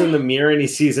looks in the mirror and he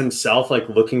sees himself like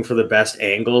looking for the best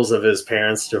angles of his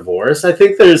parents' divorce. I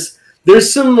think there's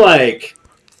some like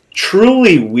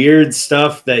truly weird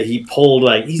stuff that he pulled.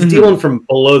 Like he's dealing from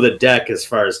below the deck as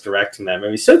far as directing that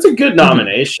movie. So it's a good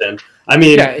nomination. I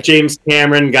mean, James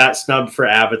Cameron got snubbed for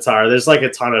Avatar. There's like a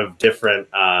ton of different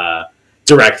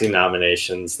directing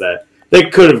nominations that they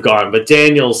could have gone, but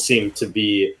Daniels seemed to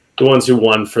be the ones who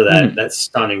won for that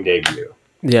stunning debut.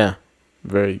 Yeah,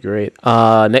 very great.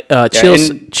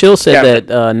 Chill said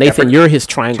that Nathan, you're his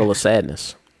Triangle of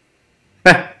Sadness.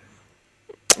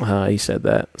 He said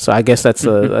that, so I guess that's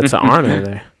an honor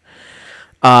there.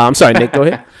 I'm sorry, Nick. Go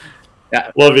ahead.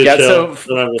 Yeah, love you. So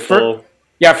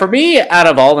for me, out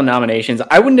of all the nominations,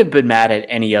 I wouldn't have been mad at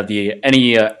any of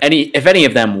if any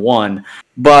of them won.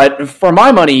 But for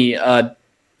my money,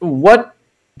 what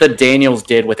the Daniels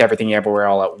did with Everything Everywhere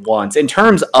All at Once, in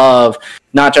terms of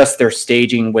not just their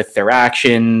staging with their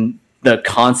action, the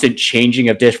constant changing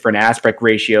of different aspect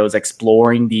ratios,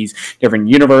 exploring these different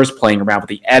universes, playing around with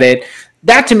the edit,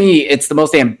 that to me, it's the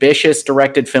most ambitious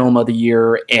directed film of the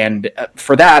year. And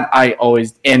for that,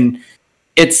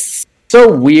 it's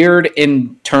so weird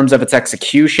in terms of its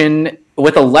execution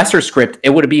with a lesser script,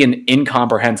 it would be an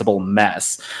incomprehensible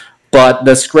mess. But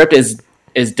the script is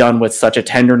done with such a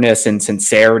tenderness and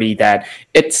sincerity that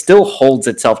it still holds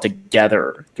itself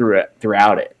together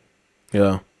throughout it.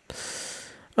 Yeah.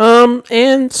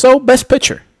 And so Best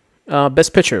Picture.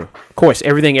 Best Picture, of course,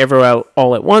 Everything Everywhere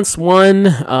All at Once won.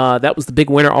 That was the big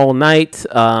winner all night.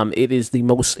 It is the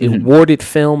most awarded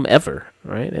film ever,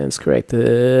 right? That's correct,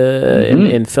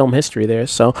 in film history there.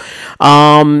 So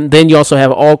then you also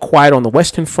have All Quiet on the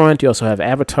Western Front. You also have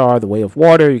Avatar, The Way of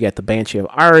Water. You got The Banshee of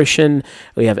Inisherin.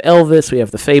 We have Elvis. We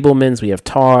have The Fabelmans. We have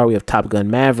Tar. We have Top Gun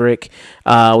Maverick.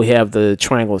 We have The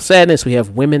Triangle of Sadness. We have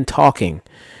Women Talking.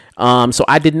 So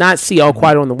I did not see All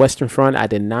Quiet on the Western Front. I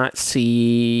did not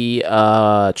see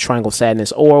Triangle of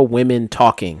Sadness or Women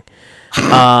Talking.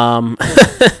 But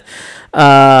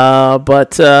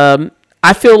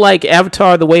I feel like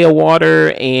Avatar, The Way of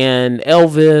Water, and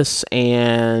Elvis,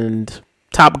 and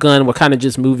Top Gun were kind of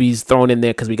just movies thrown in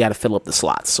there because we got to fill up the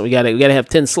slots. So we got to have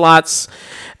 10 slots,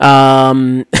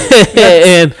 and we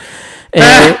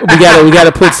got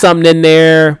to put something in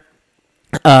there.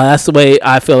 That's the way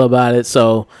I feel about it.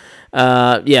 So,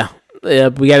 yeah,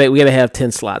 we gotta have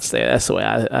 10 slots there. That's the way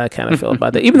I kind of feel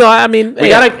about that. Even though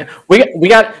we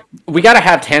gotta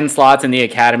have 10 slots, and the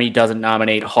Academy doesn't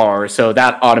nominate horror, so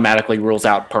that automatically rules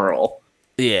out Pearl.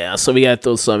 Yeah, so we got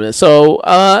those some in. So,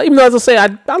 even though, as I say,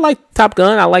 I like Top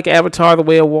Gun, I like Avatar: The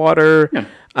Way of Water. Yeah.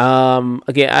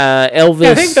 Again,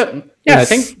 Elvis. I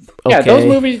think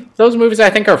those movies I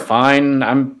think are fine.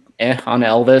 I'm on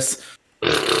Elvis.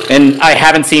 And I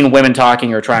haven't seen Women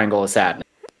Talking or Triangle of Sadness.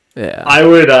 Yeah, I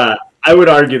would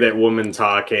argue that Women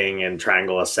Talking and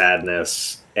Triangle of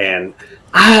Sadness, and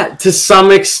to some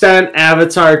extent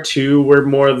Avatar 2 were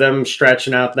more of them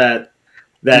stretching out that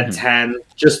 10,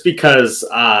 just because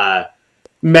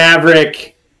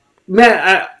Maverick,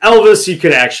 Elvis, you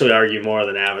could actually argue more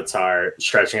than Avatar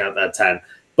stretching out that 10,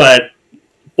 but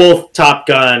both Top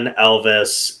Gun,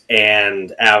 Elvis,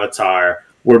 and Avatar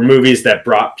were movies that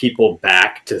brought people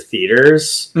back to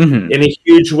theaters in a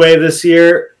huge way this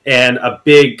year. And a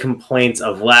big complaint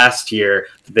of last year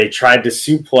that they tried to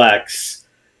suplex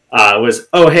was,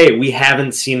 oh, hey, we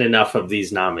haven't seen enough of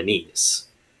these nominees.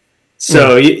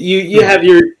 So you have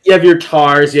your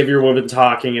Tars, you have your Women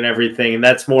Talking and everything, and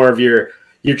that's more of your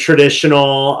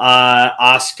traditional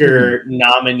Oscar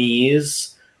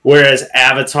nominees, whereas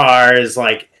Avatar is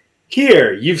like,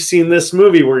 here, you've seen this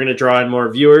movie. We're going to draw in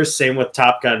more viewers. Same with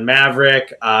Top Gun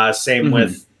Maverick. Same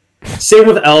with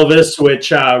Elvis,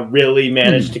 which really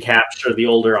managed to capture the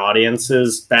older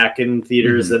audiences back in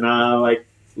theaters in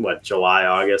July,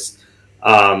 August.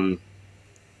 I mean,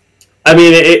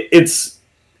 it's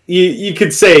you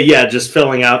could say, yeah, just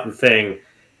filling out the thing.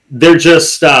 They're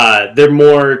just they're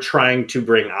more trying to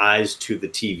bring eyes to the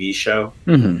TV show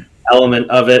element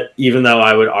of it. Even though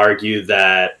I would argue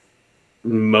that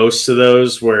most of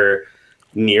those were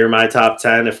near my top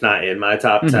 10, if not in my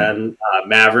top 10.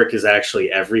 Maverick is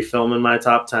actually every film in my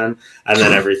top 10, and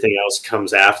then everything else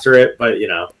comes after it. But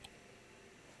yeah.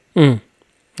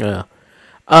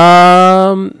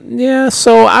 Yeah,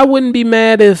 so I wouldn't be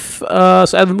mad if so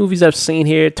out of the movies I've seen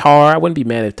here, Tar, I wouldn't be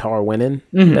mad if Tar winning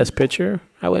Best Picture.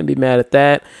 I wouldn't be mad at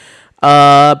that.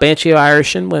 Banshee of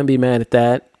Inisherin, wouldn't be mad at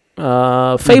that.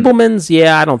 Fabelmans,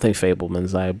 yeah, I don't think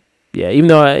Fabelmans. Even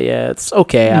though it's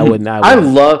okay. I wouldn't.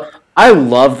 I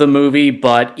love the movie,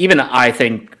 but even I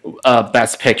think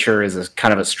Best Picture is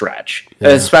kind of a stretch,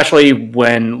 especially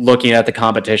when looking at the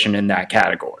competition in that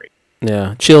category.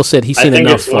 Yeah, Chill said he's seen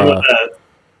enough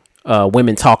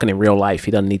women talking in real life.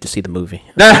 He doesn't need to see the movie.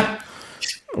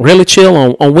 Really, Chill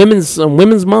on Women's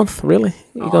Month? Really?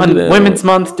 On Women's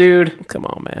Month, dude? Come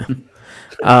on, man.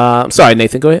 I'm sorry,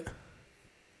 Nathan. Go ahead.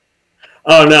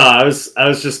 Oh no, I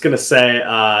was just gonna say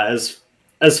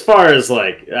as far as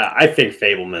I think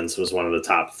Fabelmans was one of the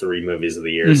top 3 movies of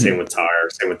the year. Same with Tar,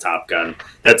 same with Top Gun.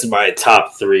 That's my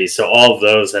top 3. So all of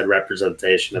those had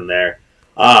representation in there.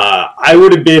 I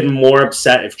would have been more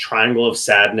upset if Triangle of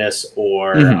Sadness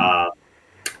or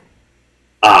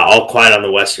All Quiet on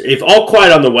the Western. If All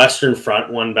Quiet on the Western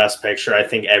Front won Best Picture, I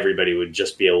think everybody would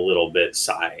just be a little bit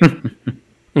sighing.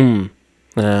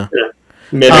 Yeah.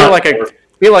 I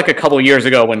feel like a couple years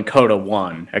ago when Coda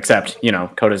won, except,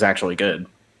 Coda's actually good.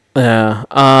 Yeah.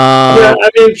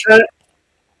 I mean,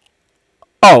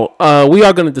 we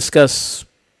are going to discuss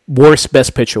worst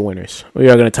Best Picture winners. We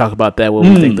are going to talk about that, what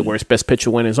we think the worst Best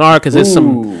Picture winners are, because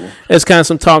there's kind of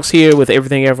some talks here with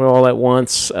Everything Ever All at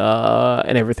Once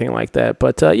and everything like that.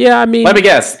 But yeah, I mean, let me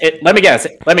guess.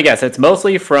 It's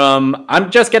mostly from,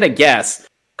 I'm just going to guess,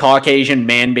 Caucasian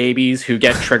man babies who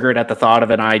get triggered at the thought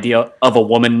of an idea of a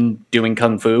woman doing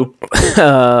kung fu?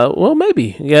 Well,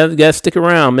 maybe. You gotta stick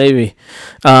around. Maybe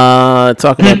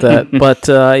talk about that. But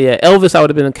yeah, Elvis, I'd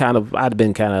have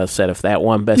been kind of upset if that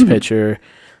won Best Picture.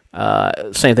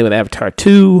 Same thing with Avatar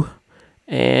 2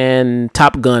 and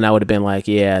Top Gun. I would have been like,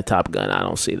 yeah, Top Gun. I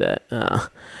don't see that.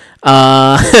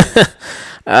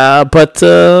 But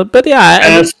yeah,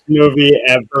 best movie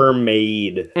ever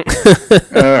made.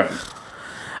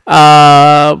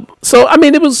 So I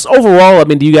mean, it was overall. I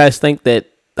mean, do you guys think that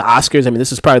the Oscars? I mean,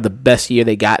 this is probably the best year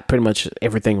they got pretty much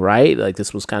everything right. Like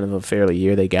this was kind of a fairly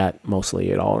year they got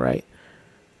mostly it all right.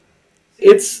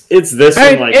 It's this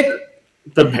one like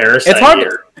the Parasite it's hard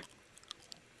year.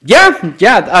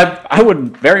 Yeah, I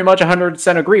would very much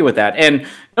 100% agree with that. And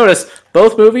notice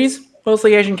both movies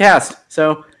mostly Asian cast,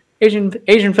 so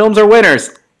Asian films are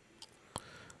winners.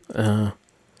 Yeah,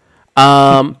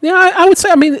 I would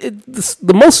say. I mean,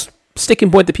 the most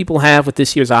sticking point that people have with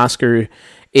this year's Oscar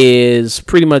is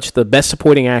pretty much the Best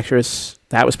Supporting Actress.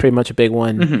 That was pretty much a big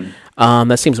one.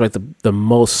 That seems like the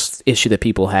most issue that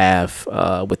people have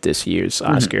with this year's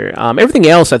Oscar. Everything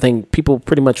else, I think people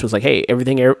pretty much was like, hey,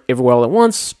 everything everywhere all at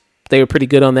once. They were pretty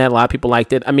good on that. A lot of people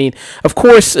liked it. I mean, of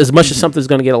course, as much as something's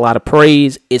going to get a lot of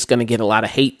praise, it's going to get a lot of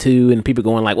hate too, and people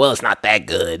going like, "Well, it's not that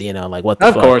good," like what the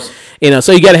fuck? Of course,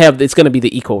 So you got to have. It's going to be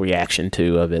the equal reaction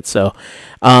too of it. So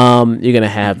you're going to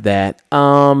have that.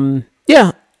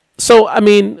 Yeah. So I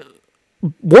mean,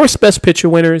 worst Best Picture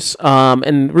winners.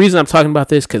 And the reason I'm talking about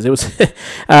this because it was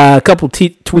a couple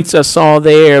tweets I saw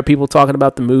there. People talking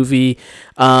about the movie,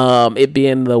 it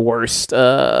being the worst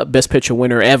Best Picture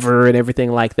winner ever, and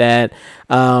everything like that.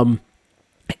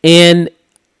 And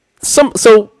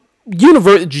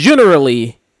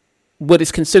generally, what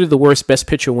is considered the worst Best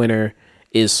Picture winner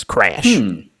is Crash.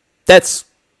 That's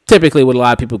typically what a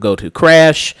lot of people go to.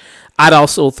 Crash. I'd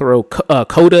also throw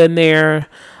Coda in there.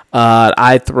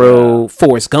 I'd throw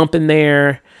Forrest Gump in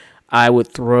there. I would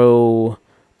throw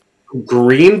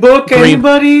Green Book.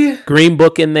 Anybody? Green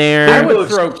Book in there. I would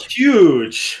throw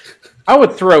huge. I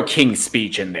would throw King's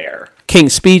Speech in there.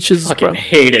 King's Speech is fucking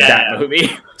hated that movie.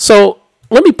 So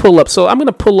let me pull up. So I'm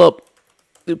gonna pull up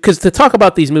because to talk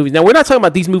about these movies. Now we're not talking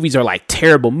about these movies are like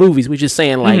terrible movies. We're just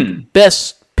saying like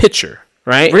Best Picture,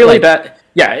 right? Really bad.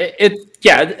 Yeah,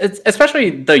 it's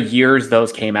especially the years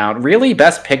those came out. Really,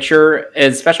 Best Picture,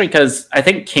 especially because I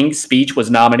think King's Speech was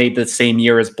nominated the same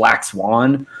year as Black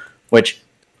Swan, which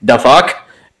the fuck.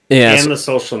 Yeah, and The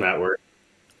Social Network.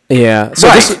 Yeah. So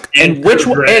right.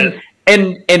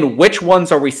 And which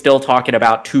ones are we still talking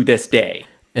about to this day?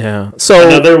 Yeah. So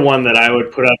another one that I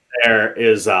would put up there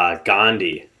is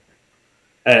Gandhi.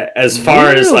 As far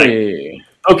as like,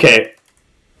 okay,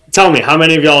 tell me how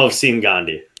many of y'all have seen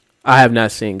Gandhi? I have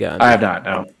not seen Gandhi. I have not.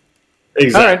 No.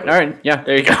 Exactly. All right. Yeah.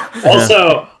 There you go.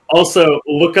 Also,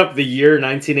 look up the year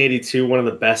 1982. One of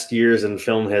the best years in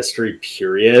film history.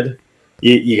 Period.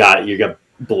 You got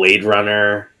Blade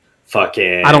Runner.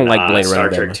 Fucking. I don't like Blade Star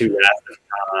Runner. Trek 2. Wrath of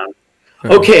Khan.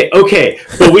 Okay,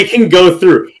 but we can go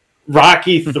through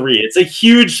Rocky 3. It's a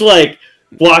huge like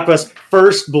blockbuster.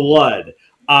 First Blood.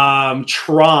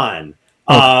 Tron.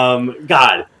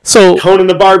 God. So Conan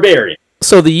the Barbarian.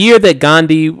 So the year that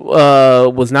Gandhi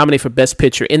was nominated for Best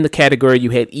Picture, in the category you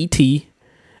had E.T.,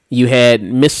 you had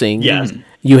Missing,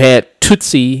 you had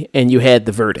Tootsie, and you had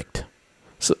The Verdict.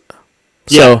 So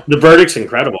The Verdict's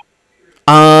incredible.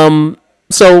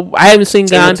 So I haven't seen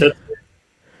Gandhi,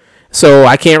 so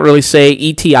I can't really say.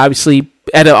 E.T. obviously,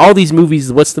 out of all these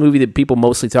movies, what's the movie that people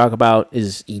mostly talk about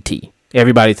is E.T.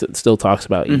 Everybody still talks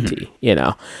about E.T.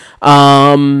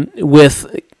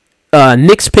 With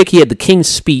Nick's pick, he had The King's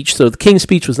Speech. So The King's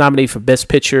Speech was nominated for Best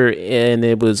Picture, and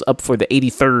it was up for the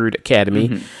 83rd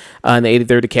Academy. In the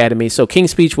 83rd Academy. So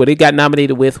King's Speech, what it got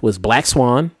nominated with was Black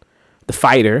Swan, The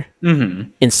Fighter,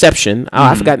 Inception. Oh,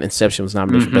 I forgot Inception was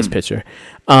nominated for Best Picture.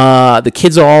 The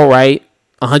Kids Are All Right,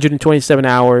 127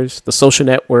 Hours, The Social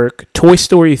Network, Toy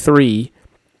Story 3,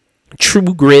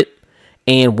 True Grit,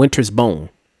 and Winter's Bone.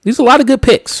 These are a lot of good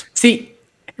picks.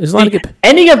 There's a lot of good.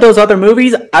 Any of those other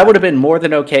movies, I would have been more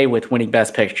than okay with winning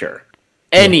Best Picture.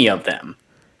 Any of them,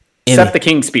 except The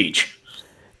King's Speech.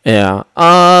 Yeah.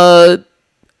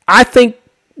 I think.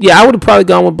 Yeah, I would have probably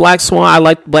gone with Black Swan. I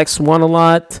like Black Swan a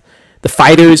lot. The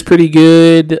Fighter is pretty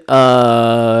good.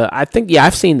 I think. Yeah,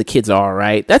 I've seen The Kids Are All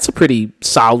Right. That's a pretty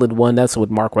solid one. That's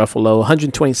with Mark Ruffalo.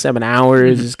 127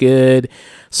 Hours is good.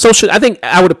 I think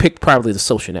I would have picked probably The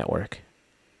Social Network.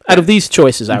 Out of these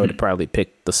choices, I would have probably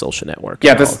picked The Social Network.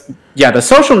 Yeah, The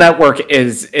Social Network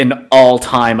is an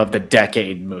all-time of the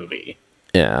decade movie.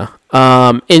 Yeah,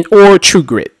 or True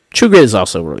Grit. True Grit is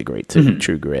also really great too.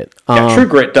 True Grit. True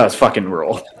Grit does fucking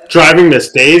rule. Driving Miss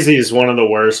Daisy is one of the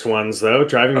worst ones, though.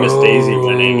 Driving Miss Daisy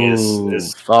winning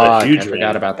is a huge I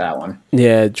forgot about that one.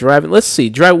 Yeah, Driving. Let's see.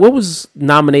 What was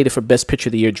nominated for Best Picture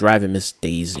of the Year? Driving Miss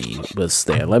Daisy was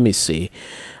there. Let me see.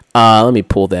 Let me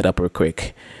pull that up real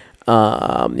quick.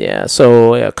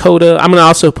 So Coda. I'm gonna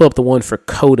also pull up the one for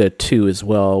Coda too as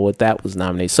well. What that was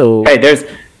nominated. So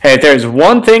there's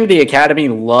one thing the Academy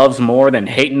loves more than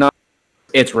hating on.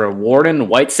 It's rewarding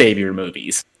white savior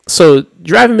movies. So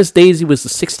Driving Miss Daisy was the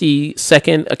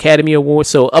 62nd Academy Award.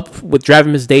 So up with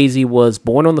Driving Miss Daisy was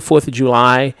Born on the 4th of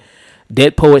July,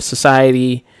 Dead Poets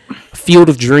Society, Field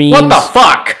of Dreams. What the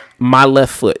fuck? My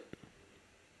Left Foot.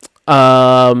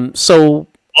 So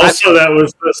also that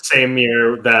was the same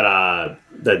year that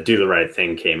that Do the Right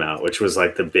Thing came out, which was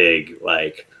like the big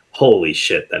holy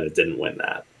shit that it didn't win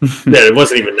that. That it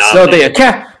wasn't even nominated.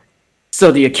 So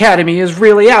the Academy is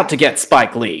really out to get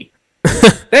Spike Lee.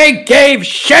 They gave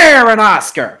Cher an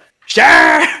Oscar.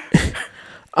 Cher.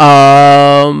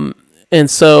 And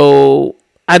so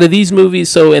out of these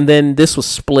movies, and then this was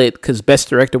split because Best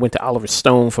Director went to Oliver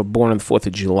Stone for Born on the 4th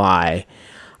of July.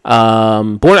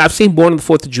 I've seen Born on the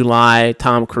 4th of July.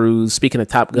 Tom Cruise. Speaking of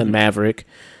Top Gun Maverick,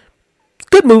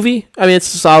 good movie. I mean,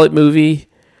 it's a solid movie.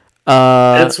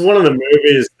 It's one of the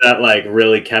movies that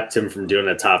really kept him from doing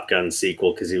a Top Gun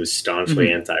sequel because he was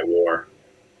staunchly anti-war.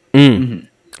 And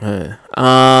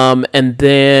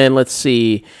then let's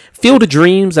see, Field of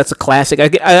Dreams. That's a classic.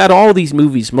 Out of all these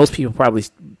movies, most people probably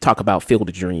talk about Field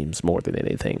of Dreams more than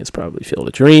anything. It's probably Field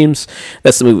of Dreams.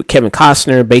 That's the movie with Kevin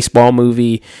Costner, baseball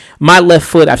movie. My Left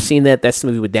Foot. I've seen that. That's the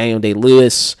movie with Daniel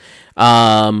Day-Lewis.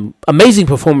 Amazing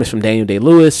performance from Daniel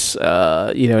Day-Lewis.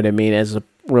 You know what I mean? As a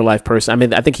real life person. I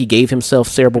mean, I think he gave himself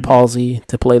cerebral palsy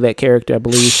to play that character, I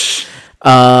believe.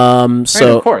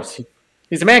 Of course,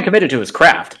 he's a man committed to his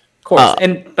craft. Of course,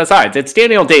 and besides, it's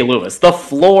Daniel Day-Lewis. The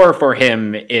floor for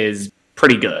him is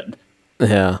pretty good.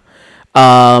 Yeah.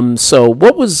 So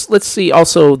what was? Let's see.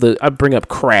 Also, I bring up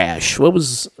Crash. What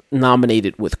was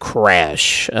nominated with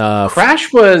Crash?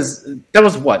 Crash was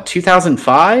what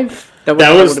 2005. That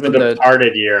was the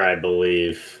Departed year, I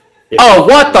believe.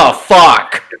 What the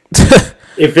fuck?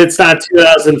 If it's not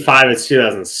 2005, it's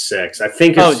 2006. I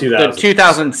think it's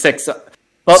 2006.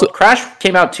 Well, Crash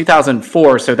came out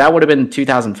 2004, so that would have been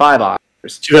 2005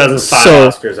 Oscars.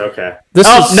 2005 Oscars, okay.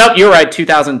 Nope, you're right,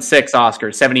 2006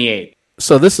 Oscars, 78.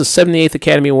 So this is 78th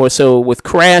Academy Award. So with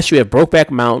Crash, you have Brokeback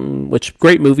Mountain, which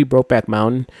great movie, Brokeback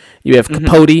Mountain. You have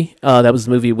Capote, that was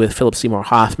the movie with Philip Seymour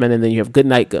Hoffman, and then you have Good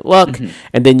Night, Good Luck,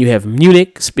 and then you have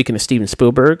Munich. Speaking of Steven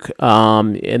Spielberg,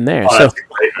 in there. That's a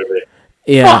great movie.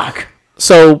 Yeah. Fuck.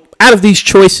 So out of these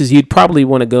choices, you'd probably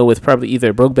want to go with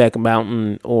either Brokeback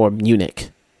Mountain or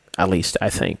Munich, at least I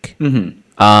think.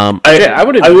 I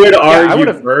would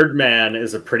argue Birdman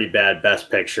is a pretty bad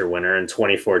Best Picture winner in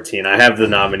 2014. I have the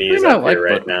nominees up here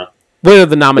right now. What are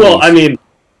the nominees? Well, I mean,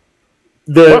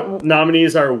 the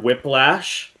nominees are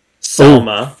Whiplash,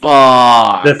 Selma,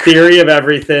 The Theory of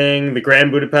Everything, The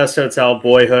Grand Budapest Hotel,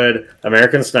 Boyhood,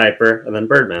 American Sniper, and then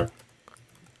Birdman.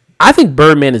 I think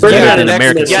Birdman is better than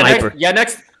American Sniper.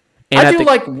 Next. And I agree.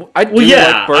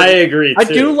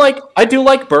 Too. I do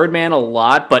like Birdman a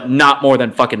lot, but not more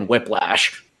than fucking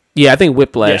Whiplash. Yeah, I think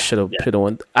Whiplash should have put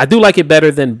on. I do like it better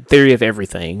than Theory of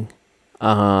Everything.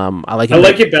 I like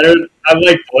it better. I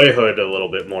like Boyhood a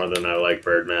little bit more than I like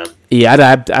Birdman. Yeah,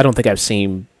 I don't think I've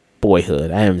seen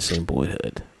Boyhood. I haven't seen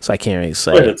Boyhood, so I can't really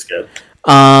say. Boyhood's good.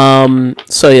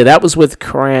 So yeah, that was with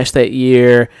Crash that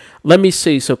year. Let me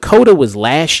see. So Coda was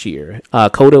last year.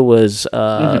 Coda was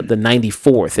the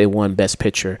 94th. It won Best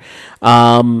Picture.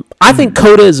 I think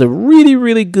Coda is a really,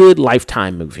 really good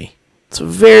Lifetime movie. It's a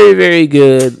very, very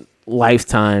good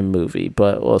Lifetime movie,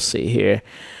 but we'll see here.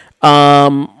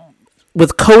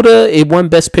 With Coda, it won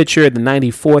Best Picture at the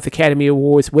 94th Academy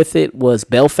Awards. With it was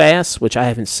Belfast, which I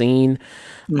haven't seen.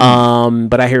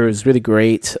 But I hear it was really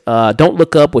great. Don't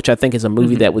Look Up, which I think is a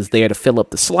movie that was there to fill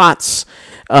up the slots.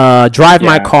 Drive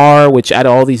My Car, which out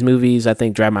of all these movies, I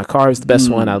think Drive My Car is the best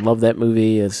one. I love that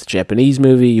movie. It's a Japanese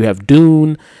movie. You have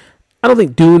Dune. I don't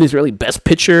think Dune is really Best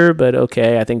Picture, but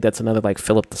okay. I think that's another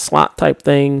fill up the slot type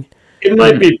thing. It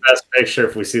might be Best Picture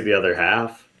if we see the other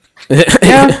half.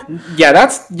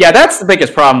 That's the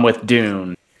biggest problem with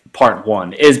Dune Part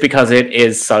 1 is because it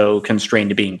is so constrained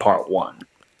to being Part 1.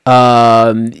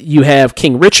 You have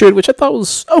King Richard, which I thought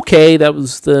was okay. That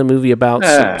was the movie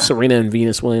about Serena and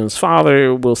Venus Williams'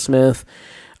 father, Will Smith,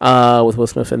 with Will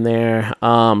Smith in there.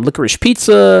 Licorice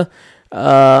Pizza,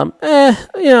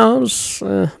 it was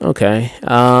okay.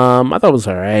 I thought it was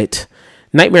all right.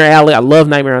 Nightmare Alley, I love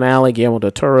Nightmare on Alley, Guillermo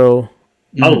del Toro.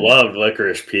 I loved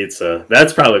Licorice Pizza.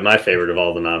 That's probably my favorite of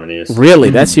all the nominees. Really?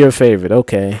 That's your favorite.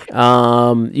 Okay.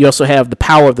 You also have The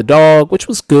Power of the Dog, which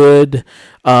was good.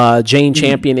 Jane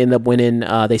Champion ended up winning.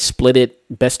 They split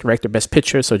it, Best Director, Best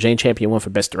Picture. So Jane Champion won for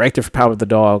Best Director for Power of the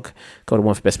Dog. Coda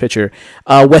won for Best Picture.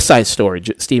 West Side Story,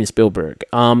 Steven Spielberg.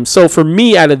 So for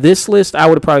me, out of this list, I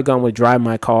would have probably gone with Drive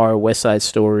My Car, West Side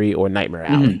Story, or Nightmare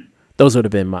Alley. Those would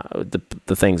have been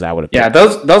the things I would have picked. Yeah,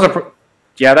 those are...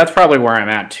 Yeah, that's probably where I'm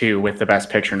at, too, with the Best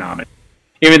Picture nominee.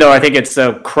 Even though I think it's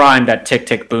a crime that Tick,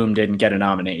 Tick, Boom didn't get a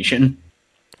nomination.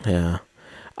 Yeah.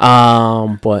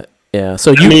 But, yeah.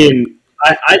 So I'm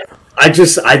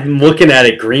looking at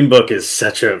it. Green Book is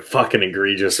such a fucking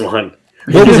egregious one.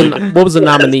 What was the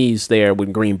nominees there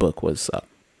when Green Book was up?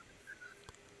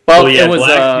 Well, it was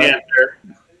Black Panther,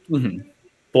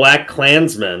 Black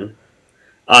Klansman.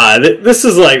 This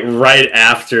is like right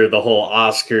after the whole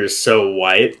Oscars So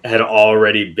White had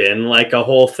already been like a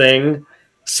whole thing.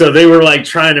 So they were like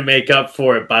trying to make up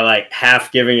for it by like half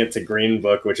giving it to Green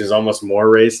Book, which is almost more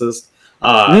racist.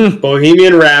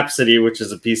 Bohemian Rhapsody, which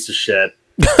is a piece of shit.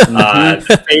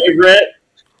 Favorite,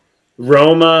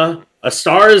 Roma, A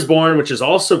Star is Born, which is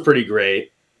also pretty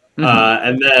great.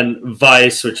 And then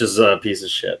Vice, which is a piece of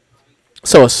shit.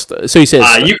 So you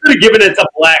said you could have given it to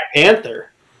Black Panther.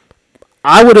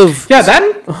 I would have. Yeah,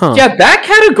 that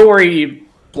category.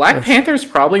 Black Panther's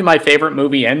probably my favorite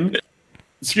movie in there.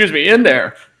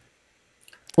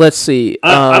 Let's see.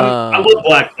 I love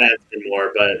Black Panther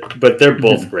more, but they're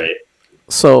both great.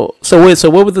 So say one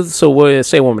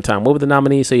more time. What were the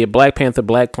nominees? So you had Black Panther,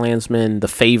 Black Klansman, The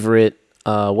Favorite.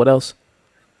 What else?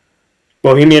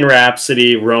 Bohemian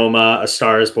Rhapsody, Roma, A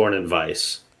Star is Born, and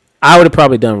Vice. I would have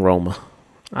probably done Roma.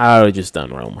 I would have just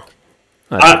done Roma.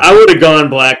 I would have gone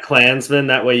Black Klansman.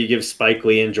 That way, you give Spike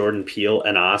Lee and Jordan Peele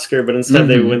an Oscar, but instead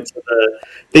they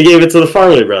gave it to the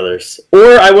Farrelly brothers.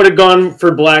 Or I would have gone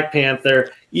for Black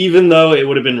Panther, even though it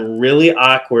would have been really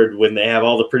awkward when they have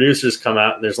all the producers come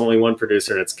out and there's only one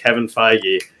producer, and it's Kevin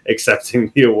Feige accepting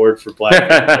the award for Black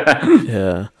Panther.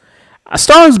 Yeah, A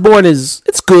Star is Born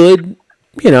it's good.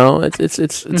 You know,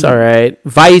 it's all right.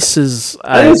 Vice is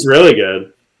it's really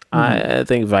good. I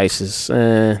think Vice is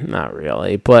not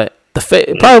really, but.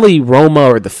 Probably Roma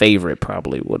or The Favorite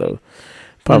probably would have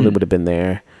been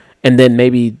there, and then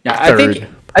maybe third.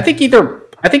 I think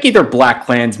either Black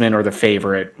Klansman or The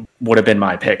Favorite would have been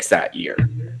my picks that year.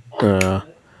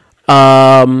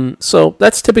 So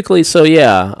that's typically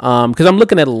because I'm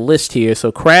looking at a list here.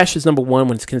 So Crash is number 1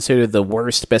 when it's considered the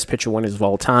worst Best Picture winners of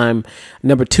all time.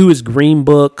 Number 2 is Green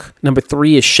Book. Number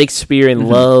 3 is Shakespeare in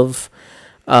Love.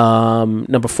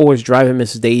 Number 4 is Driving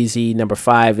Miss Daisy. Number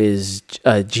 5 is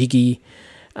Jiggy.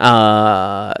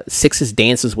 6 is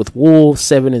Dances with Wolves.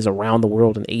 7 is Around the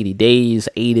World in 80 Days.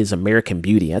 8 is American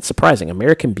Beauty. That's surprising.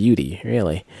 American Beauty,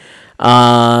 really.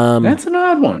 That's an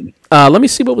odd one. Let me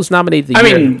see what was nominated.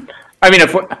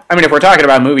 If we're talking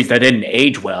about movies that didn't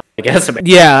age well, I guess.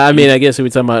 Yeah, I guess we're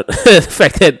talking about the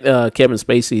fact that Kevin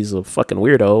Spacey's a fucking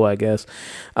weirdo, I guess.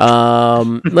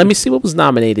 Let me see what was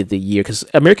nominated the year, because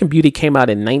American Beauty came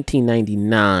out in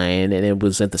 1999, and it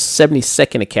was at the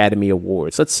 72nd Academy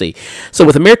Awards. Let's see. So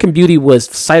with American Beauty was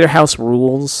Cider House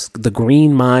Rules, The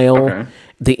Green Mile,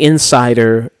 The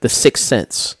Insider, The Sixth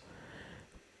Sense.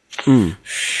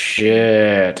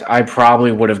 Shit, I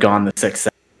probably would have gone The Sixth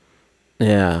Sense.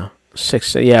 Yeah.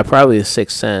 Probably The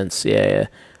Sixth Sense. Yeah.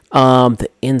 The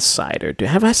Insider.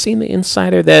 Have I seen The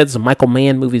Insider? That's Michael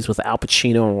Mann movies with Al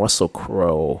Pacino and Russell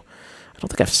Crowe. I don't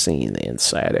think I've seen The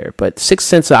Insider, but Sixth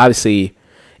Sense, obviously,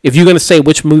 if you're going to say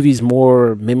which movie's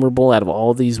more memorable out of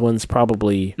all these ones,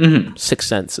 probably Sixth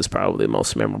Sense is probably the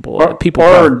most memorable.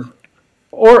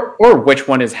 Or which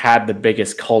one has had the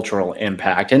biggest cultural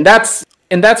impact. And that's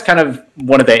kind of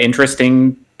one of the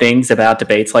interesting things about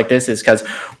debates like this, is because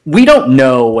we don't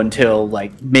know until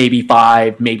like maybe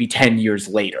 5, maybe 10 years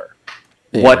later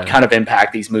what kind of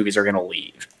impact these movies are going to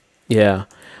leave. Yeah.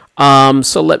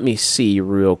 So let me see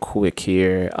real quick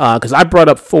here, because I brought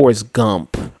up Forrest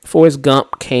Gump. Forrest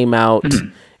Gump came out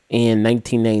in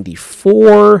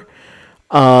 1994,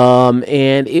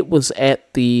 and it was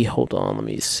at the, hold on, let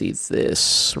me see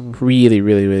this really,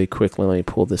 really, really quickly. Let me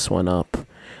pull this one up.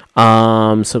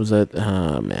 So it was at,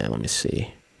 let me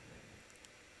see.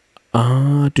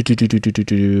 Hold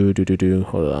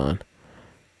on.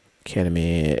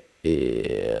 Academy.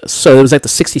 So it was at the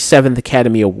 67th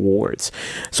Academy Awards.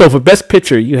 So for Best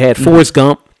Picture, you had Forrest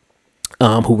Gump,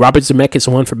 who Robert Zemeckis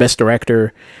won for Best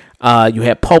Director. You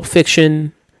had Pulp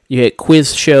Fiction. You had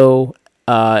Quiz Show,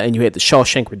 and you had The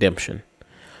Shawshank Redemption.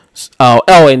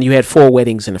 And you had Four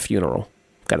Weddings and a Funeral.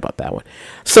 Forgot about that one.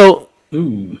 So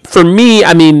for me,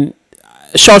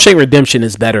 Shawshank Redemption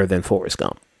is better than Forrest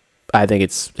Gump. I think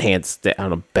it's hands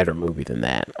down a better movie than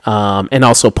that. And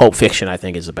also Pulp Fiction, I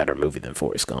think, is a better movie than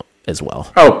Forrest Gump as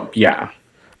well. Oh, yeah.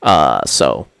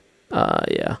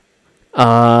 Yeah.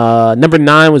 Number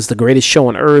 9 was The Greatest Show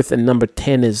on Earth, and number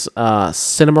 10 is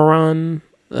Cinnamon.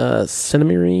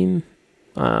 Cinnamon.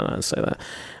 I don't know how to say that.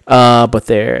 But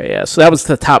there, yeah. So that was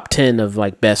the top 10 of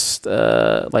like best,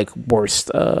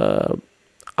 worst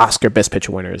Oscar Best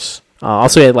Picture winners.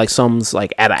 Also had like some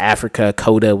like Out of Africa,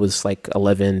 Coda was like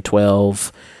 11,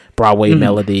 12, Broadway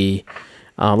Melody,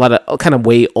 a lot of kind of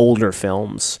way older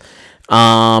films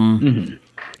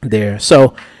there.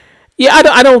 So yeah,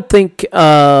 I don't think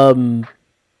Everything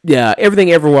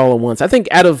Everywhere All at Once. I think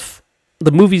out of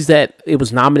the movies that it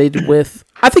was nominated with,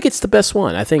 I think it's the best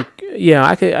one. I think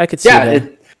I could see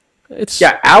that.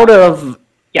 Out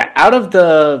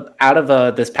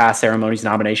of this past ceremony's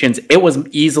nominations, it was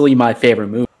easily my favorite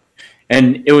movie.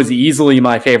 And it was easily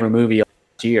my favorite movie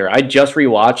last year. I just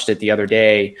rewatched it the other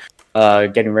day,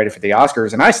 getting ready for the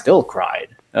Oscars, and I still cried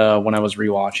when I was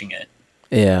rewatching it.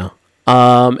 Yeah.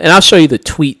 And I'll show you the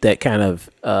tweet that kind of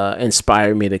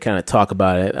inspired me to kind of talk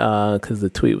about it, because the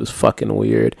tweet was fucking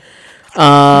weird.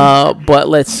 But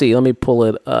let's see. Let me pull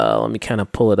it. Let me kind of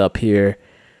pull it up here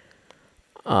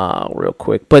real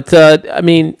quick. But,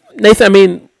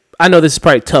 Nathan, I know this is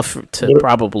probably tough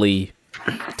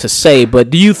to say,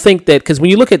 but do you think that, because when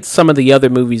you look at some of the other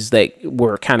movies that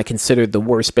were kind of considered the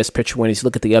worst Best Picture winners, you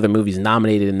look at the other movies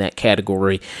nominated in that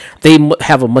category, they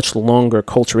have a much longer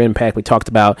cultural impact. We talked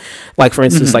about, like, for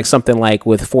instance, like something like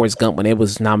with Forrest Gump when it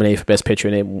was nominated for Best Picture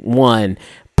and it won.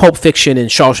 Pulp Fiction and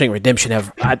Shawshank Redemption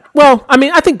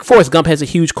I think Forrest Gump has a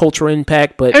huge cultural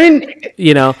impact, but I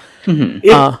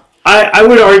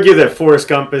would argue that Forrest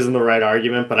Gump isn't the right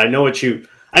argument, but I know what you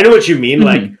mean.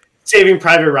 Like, Saving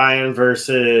Private Ryan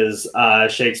versus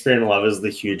Shakespeare in Love is the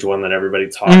huge one that everybody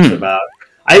talks about.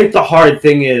 I think the hard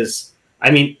thing is,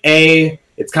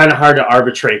 it's kind of hard to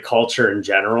arbitrate culture in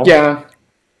general. Yeah.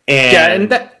 And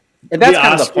that's the kind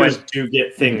Oscars of the point. do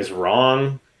get things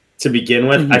wrong to begin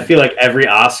with. I feel like every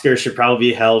Oscar should probably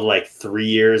be held like 3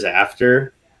 years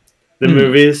after the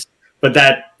movies, but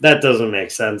that doesn't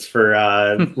make sense for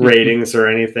ratings or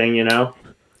anything,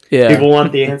 Yeah. People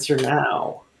want the answer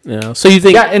now. Yeah. So you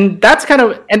think? Yeah, and that's kind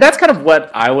of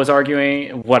what I was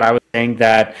arguing. What I was saying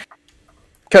that,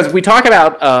 because we talk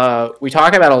about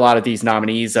a lot of these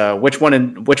nominees, which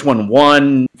one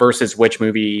won versus which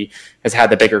movie has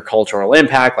had the bigger cultural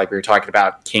impact. Like we were talking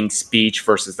about King's Speech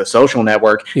versus The Social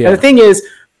Network. Yeah. And the thing is,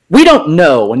 we don't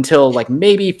know until like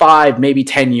maybe 5, maybe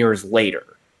 10 years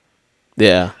later.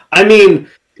 Yeah.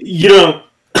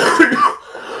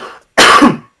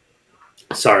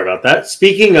 Sorry about that.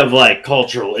 Speaking of like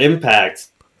cultural impact.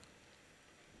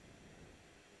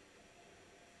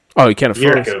 Oh, you can't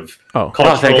afford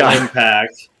cultural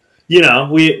impact.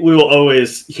 We will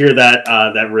always hear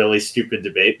that really stupid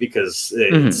debate because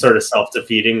it's sort of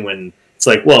self-defeating when it's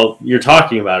like, well, you're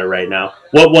talking about it right now.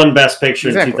 What won Best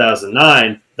Picture in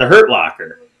 2009? The Hurt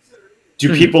Locker.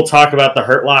 Do people talk about The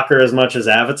Hurt Locker as much as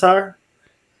Avatar?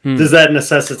 Does that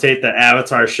necessitate that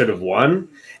Avatar should have won?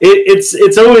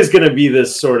 It's always going to be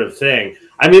this sort of thing.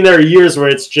 There are years where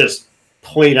it's just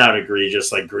plain out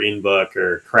egregious, like Green Book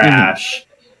or Crash,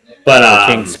 but or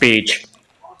King's Speech,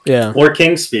 or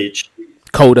King's Speech,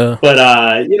 Coda. But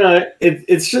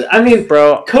it's just,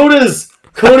 bro, Coda's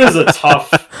a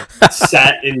tough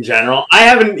set in general. I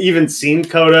haven't even seen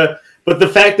Coda, but the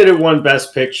fact that it won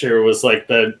Best Picture was like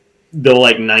the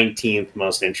 19th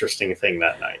most interesting thing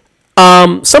that night.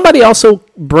 Somebody also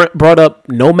brought up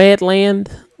Nomadland.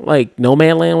 Like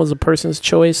Nomadland was a person's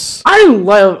choice. I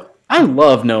love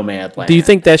Nomadland. Do you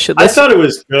think that should? I thought it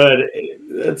was good.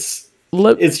 It's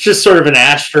just sort of an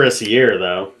asterisk year,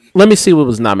 though. Let me see what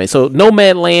was nominated. So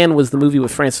Nomadland was the movie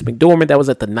with Frances McDormand. That was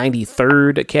at the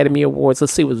 93rd Academy Awards.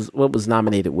 Let's see what was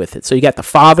nominated with it. So you got The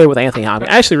Father with Anthony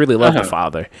Hopkins. I actually really love The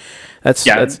Father.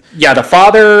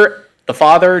 The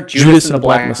Father, Judas and the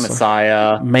Black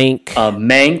Messiah, Mank,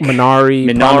 Minari,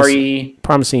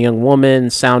 Promising Young Woman,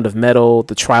 Sound of Metal,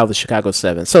 The Trial of the Chicago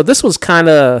 7. So this was kind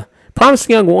of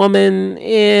Promising Young Woman.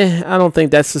 I don't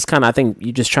think that's just kind of. I think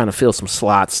you're just trying to fill some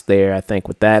slots there. I think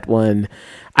with that one,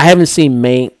 I haven't seen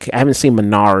Mank. I haven't seen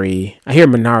Minari. I hear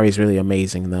Minari is really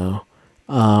amazing though.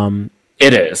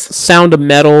 It is. Sound of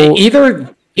Metal.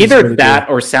 Either really that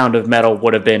good. Or Sound of Metal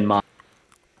would have been my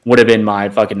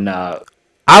fucking.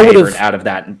 I would have out of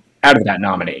that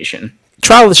nomination.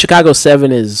 Trial of the Chicago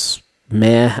 7 is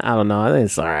meh. I don't know. I think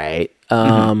it's all right.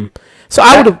 So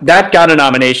I would have that got a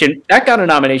nomination. That got a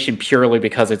nomination purely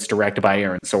because it's directed by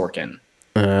Aaron Sorkin.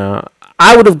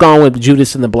 I would have gone with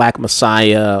Judas and the Black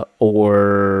Messiah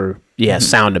or Yeah,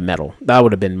 Sound of Metal. That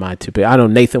would have been my two. I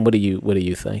don't know, Nathan. What do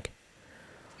you think?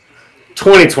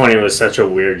 2020 was such a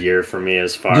weird year for me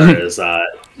as far as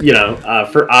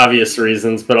for obvious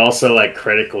reasons, but also like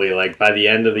critically. Like by the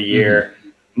end of the year,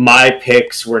 my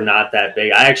picks were not that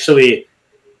big. I actually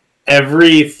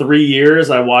every 3 years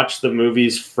I watch the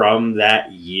movies from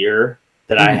that year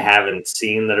that I haven't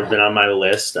seen that have been on my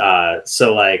list.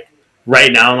 So like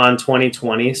right now I'm on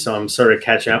 2020, so I'm sort of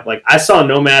catching up. Like I saw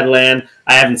Nomadland.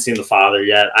 I haven't seen The Father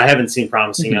yet. I haven't seen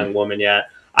Promising Young Woman yet.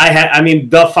 I mean,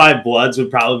 The Five Bloods would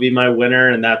probably be my winner,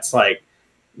 and that's like,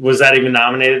 was that even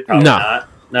nominated? Probably not.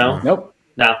 No? Nope.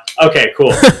 No. Okay,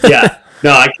 cool. Yeah.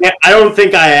 No, I can't. I don't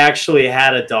think I actually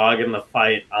had a dog in the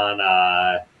fight on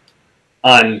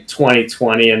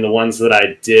 2020, and the ones that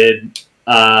I did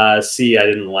see, I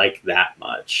didn't like that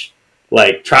much.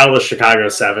 Like Trial of Chicago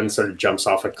 7 sort of jumps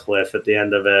off a cliff at the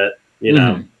end of it. You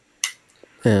know.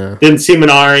 Yeah. Didn't see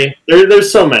Minari.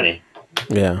 There's so many.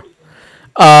 Yeah.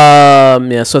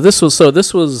 So this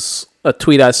was a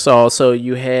tweet I saw. So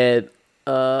you had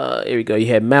here we go. You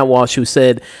had Matt Walsh, who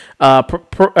said,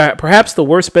 perhaps the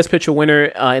worst Best Picture winner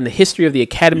in the history of the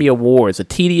Academy Awards, a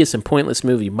tedious and pointless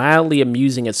movie, mildly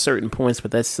amusing at certain points,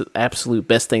 but that's the absolute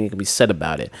best thing that can be said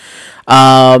about it.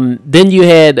 Then you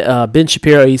had Ben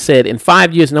Shapiro. He said, in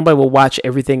 5 years, nobody will watch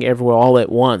Everything Everywhere All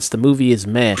at Once. The movie is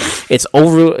meh. It's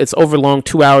overlong,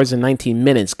 2 hours and 19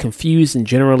 minutes, confused and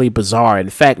generally bizarre. In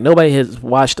fact, nobody has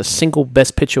watched a single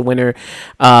Best Picture winner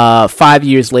 5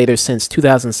 years later since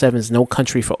 2007's No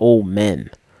Country for Old Men.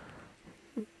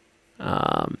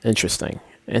 Interesting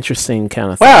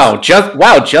kind of thing.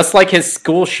 Just like his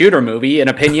school shooter movie, an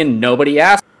opinion nobody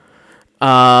asked.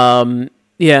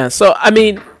 Yeah. So I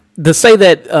mean, to say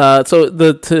that,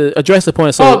 to address the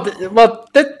point. So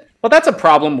that's a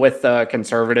problem with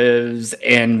conservatives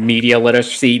and media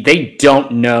literacy. They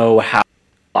don't know how to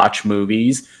watch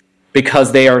movies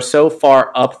because they are so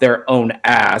far up their own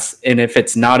ass, and if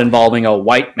it's not involving a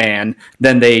white man,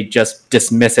 then they just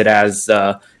dismiss it as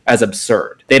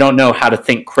absurd. They don't know how to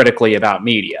think critically about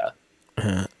media.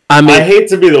 I hate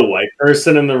to be the white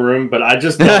person in the room, but I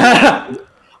just don't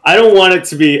I don't want it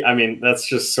to be. I mean, that's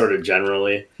just sort of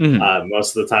generally.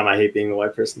 Most of the time, I hate being the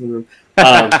white person in the room,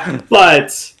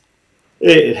 but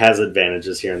it has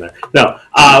advantages here and there. No,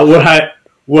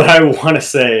 what I want to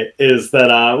say is that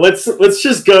let's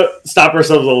just stop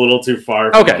ourselves a little too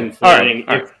far from conflating.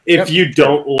 All right. If you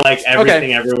don't like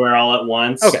Everything Everywhere All at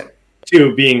Once,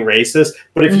 to being racist,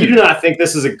 but if you do not think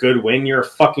this is a good win, you're a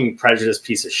fucking prejudiced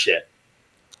piece of shit.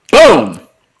 Boom.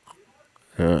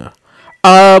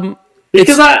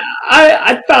 Because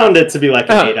I found it to be like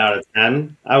an 8 out of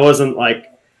 10. I wasn't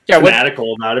like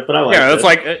fanatical about it, but I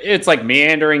liked it. It's like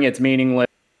meandering, it's meaningless,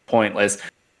 pointless.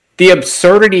 The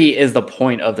absurdity is the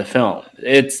point of the film.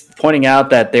 It's pointing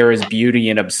out that there is beauty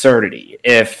in absurdity.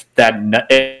 If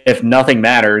nothing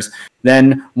matters,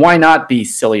 then why not be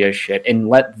silly as shit and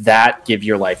let that give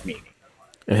your life meaning?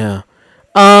 Yeah.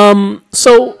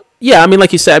 So yeah, I mean,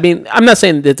 like you said, I mean, I'm not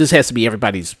saying that this has to be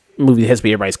everybody's movie. It has to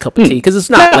be everybody's cup of tea, because it's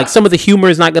not. Like, some of the humor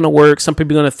is not going to work. Some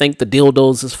people are going to think the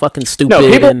dildos is fucking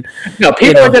stupid.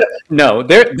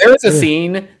 There is a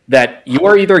scene that you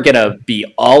are either going to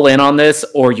be all in on this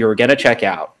or you're going to check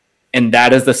out, and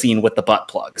that is the scene with the butt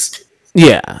plugs.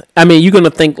 Yeah, I mean, you're going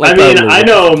to think. Like, I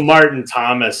know Martin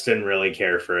Thomas didn't really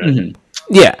care for it.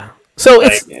 Yeah, so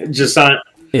like, it's just on.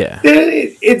 Yeah,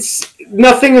 it's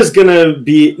nothing is going to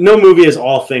be. No movie is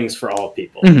all things for all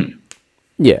people.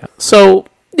 Yeah, so.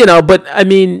 But I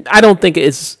mean, I don't think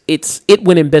it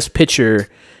winning Best Picture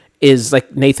is,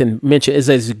 like Nathan mentioned, is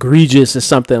as egregious as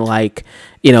something like,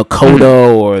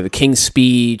 Coda or The King's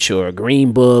Speech or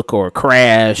Green Book or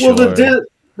Crash. Well,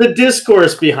 the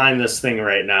discourse behind this thing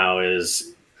right now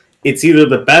is it's either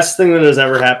the best thing that has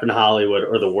ever happened to Hollywood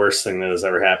or the worst thing that has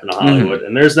ever happened to Hollywood,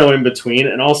 and there's no in between.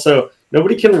 And also,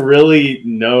 nobody can really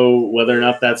know whether or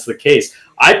not that's the case.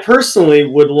 I personally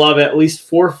would love at least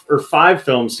 4 or 5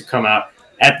 films to come out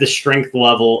at the strength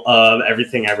level of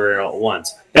Everything Everywhere All at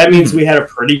Once. That means we had a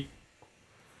pretty...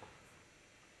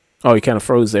 Oh, you kind of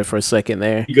froze there for a second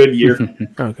there. Good year.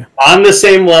 Okay. On the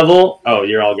same level... Oh,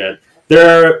 you're all good.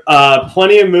 There are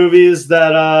plenty of movies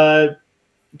that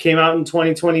came out in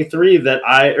 2023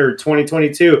 or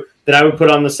 2022 that I would put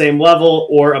on the same level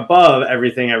or above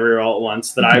Everything Everywhere All at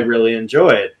Once that I really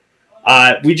enjoyed.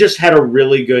 We just had a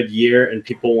really good year, and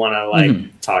people want to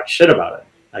talk shit about it,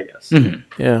 I guess.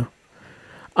 Yeah.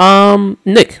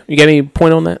 Nick, you got any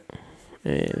point on that?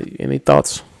 Any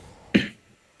thoughts?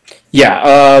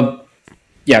 Yeah.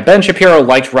 Ben Shapiro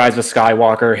liked Rise of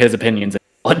Skywalker. His opinions.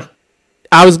 I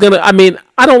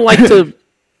don't like to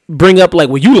bring up like,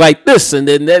 well, you like this, and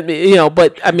then that,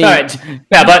 But I mean,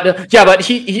 but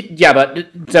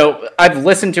so I've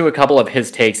listened to a couple of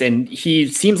his takes, and he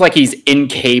seems like he's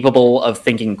incapable of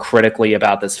thinking critically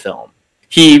about this film.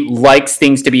 He likes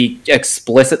things to be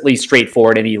explicitly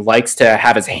straightforward, and he likes to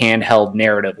have his hand held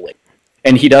narratively.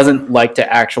 And he doesn't like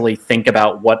to actually think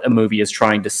about what a movie is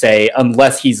trying to say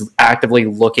unless he's actively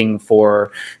looking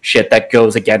for shit that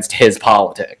goes against his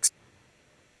politics.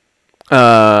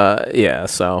 Yeah,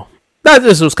 so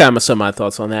this was kind of some of my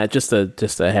thoughts on that, just to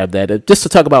have that, just to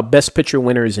talk about Best Picture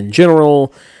winners in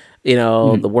general,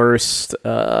 the worst,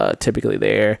 typically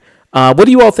there. What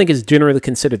do you all think is generally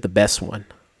considered the best one?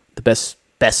 The best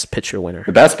picture winner?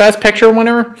 The best picture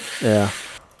winner? Yeah.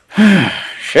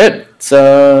 Shit. It's,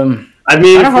 I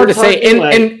mean, kind of hard to say.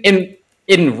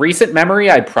 In recent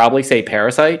memory, I'd probably say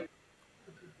Parasite.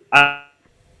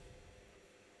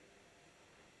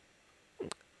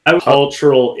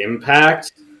 Cultural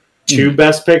impact to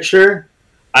Best Picture,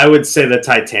 I would say the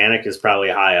Titanic is probably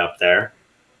high up there.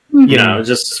 Mm-hmm.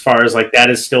 Just as far as like that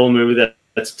is still a movie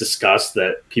that's discussed,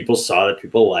 that people saw, that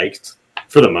people liked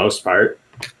for the most part.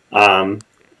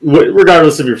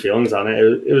 Regardless of your feelings on it,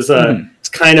 it was it's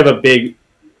kind of a big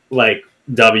like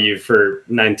W for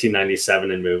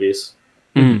 1997 in movies.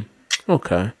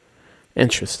 Okay,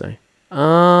 interesting.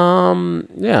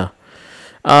 Yeah.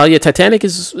 Titanic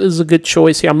is a good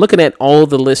choice here. I'm looking at all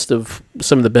the list of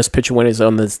some of the best picture winners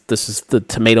on this. This is the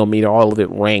tomato meter, all of it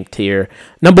ranked here.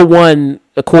 Number one,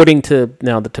 according to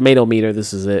now the tomato meter,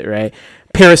 this is it, right?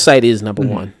 Parasite is number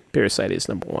one. Parasite is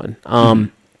number one.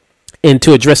 And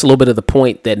to address a little bit of the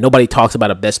point that nobody talks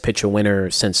about a best picture winner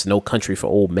since No Country for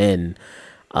Old Men,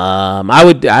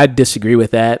 I'd disagree with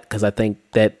that, because I think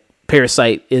that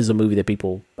Parasite is a movie that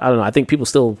people, I don't know, I think people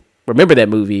still remember that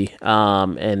movie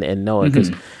and know it,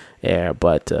 because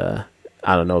but I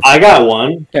don't know if I got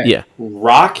one. Yeah.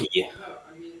 Rocky is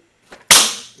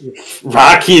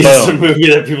a movie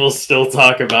that people still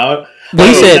talk about. Well,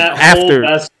 he said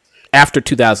after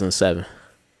 2007.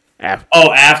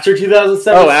 After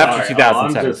 2007. After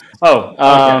 2007.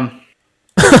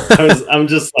 I'm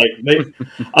just like,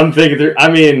 I'm thinking through.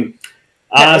 I mean,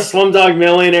 Slumdog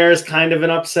Millionaire is kind of an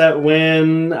upset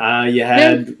win. You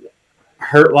had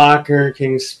Hurt Locker,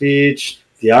 King's Speech,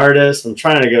 The Artist. I'm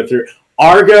trying to go through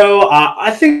Argo. I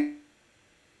think.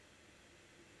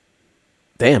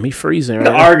 Damn, he freezing. Right?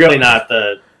 Argo, not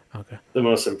the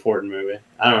most important movie.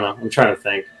 I don't know. I'm trying to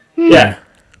think. Yeah.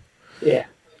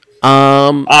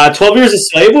 12 Years a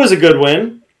Slave was a good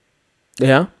win.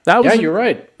 Yeah, that was. Yeah, you're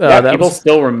right. People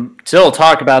still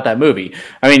talk about that movie.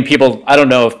 I mean, people. I don't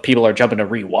know if people are jumping to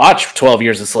rewatch 12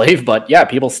 Years a Slave, but yeah,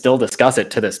 people still discuss it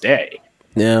to this day.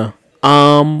 Yeah.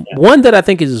 One that I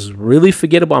think is really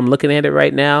forgettable. I'm looking at it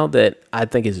right now. That I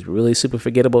think is really super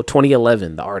forgettable.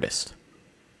 2011, The Artist.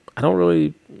 I don't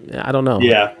know.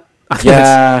 Yeah.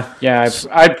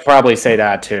 I'd probably say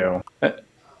that too.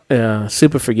 Yeah,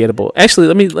 super forgettable. Actually,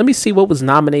 let me see what was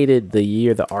nominated the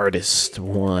year The Artist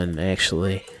won.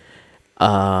 Actually,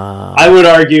 I would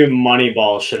argue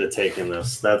Moneyball should have taken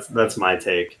this. That's my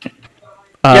take.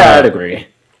 I'd agree.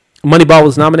 Moneyball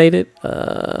was nominated.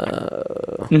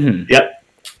 Yep.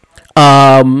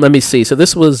 Let me see. So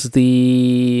this was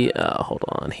the. Hold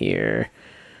on here.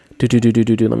 Let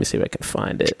me see if I can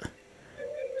find it.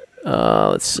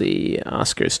 Let's see.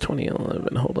 Oscars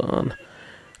 2011. Hold on.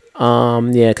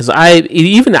 Because I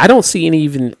don't see any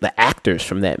even the actors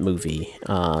from that movie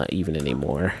even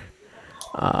anymore.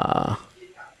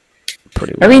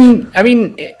 Pretty much. I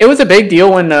mean, it was a big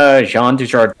deal when Jean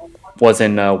Dujardin was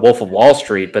in Wolf of Wall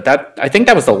Street, but I think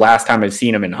that was the last time I've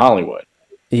seen him in Hollywood.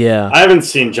 Yeah, I haven't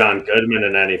seen John Goodman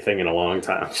in anything in a long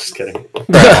time. Just kidding.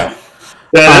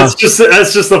 That's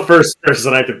just the first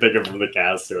person I could think of from the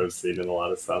cast who I've seen in a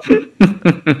lot of stuff.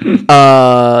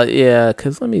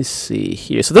 Because let me see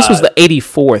here. So this was the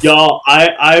 84th. Y'all,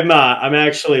 I'm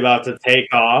actually about to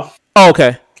take off. Oh,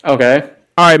 okay. All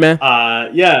right, man.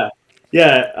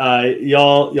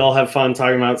 Y'all have fun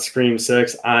talking about Scream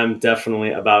 6. I'm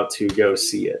definitely about to go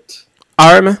see it.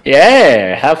 All right, man.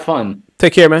 Yeah, have fun.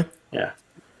 Take care, man. Yeah.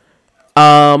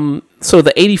 So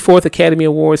the 84th Academy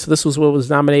Awards, so this was what was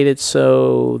nominated.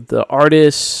 So The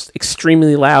Artist,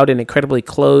 Extremely Loud and Incredibly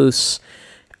Close,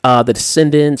 The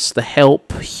Descendants, The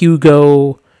Help,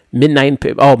 Hugo, Midnight in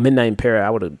Paris.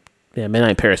 Midnight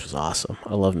in Paris was awesome.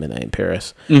 I love Midnight in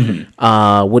Paris.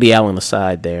 Woody Allen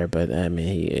aside there, but I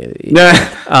mean,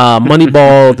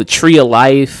 Moneyball, The Tree of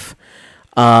Life,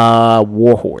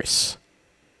 War Horse.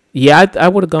 Yeah, I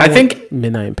would have gone. I think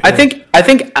Midnight in Paris. I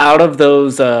think out of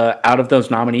those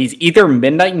nominees, either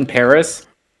Midnight in Paris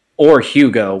or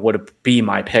Hugo would be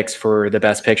my picks for the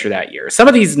best picture that year. Some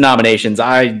of these nominations,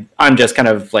 I'm just kind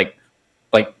of like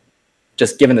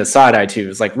just giving the side eye to.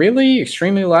 It's like, really?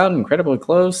 Extremely Loud and Incredibly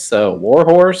Close. War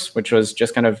Horse, which was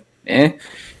just kind of eh.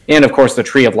 And, of course, The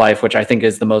Tree of Life, which I think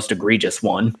is the most egregious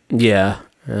one. Yeah.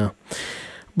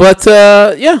 But,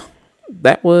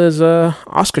 that was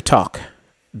Oscar talk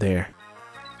there.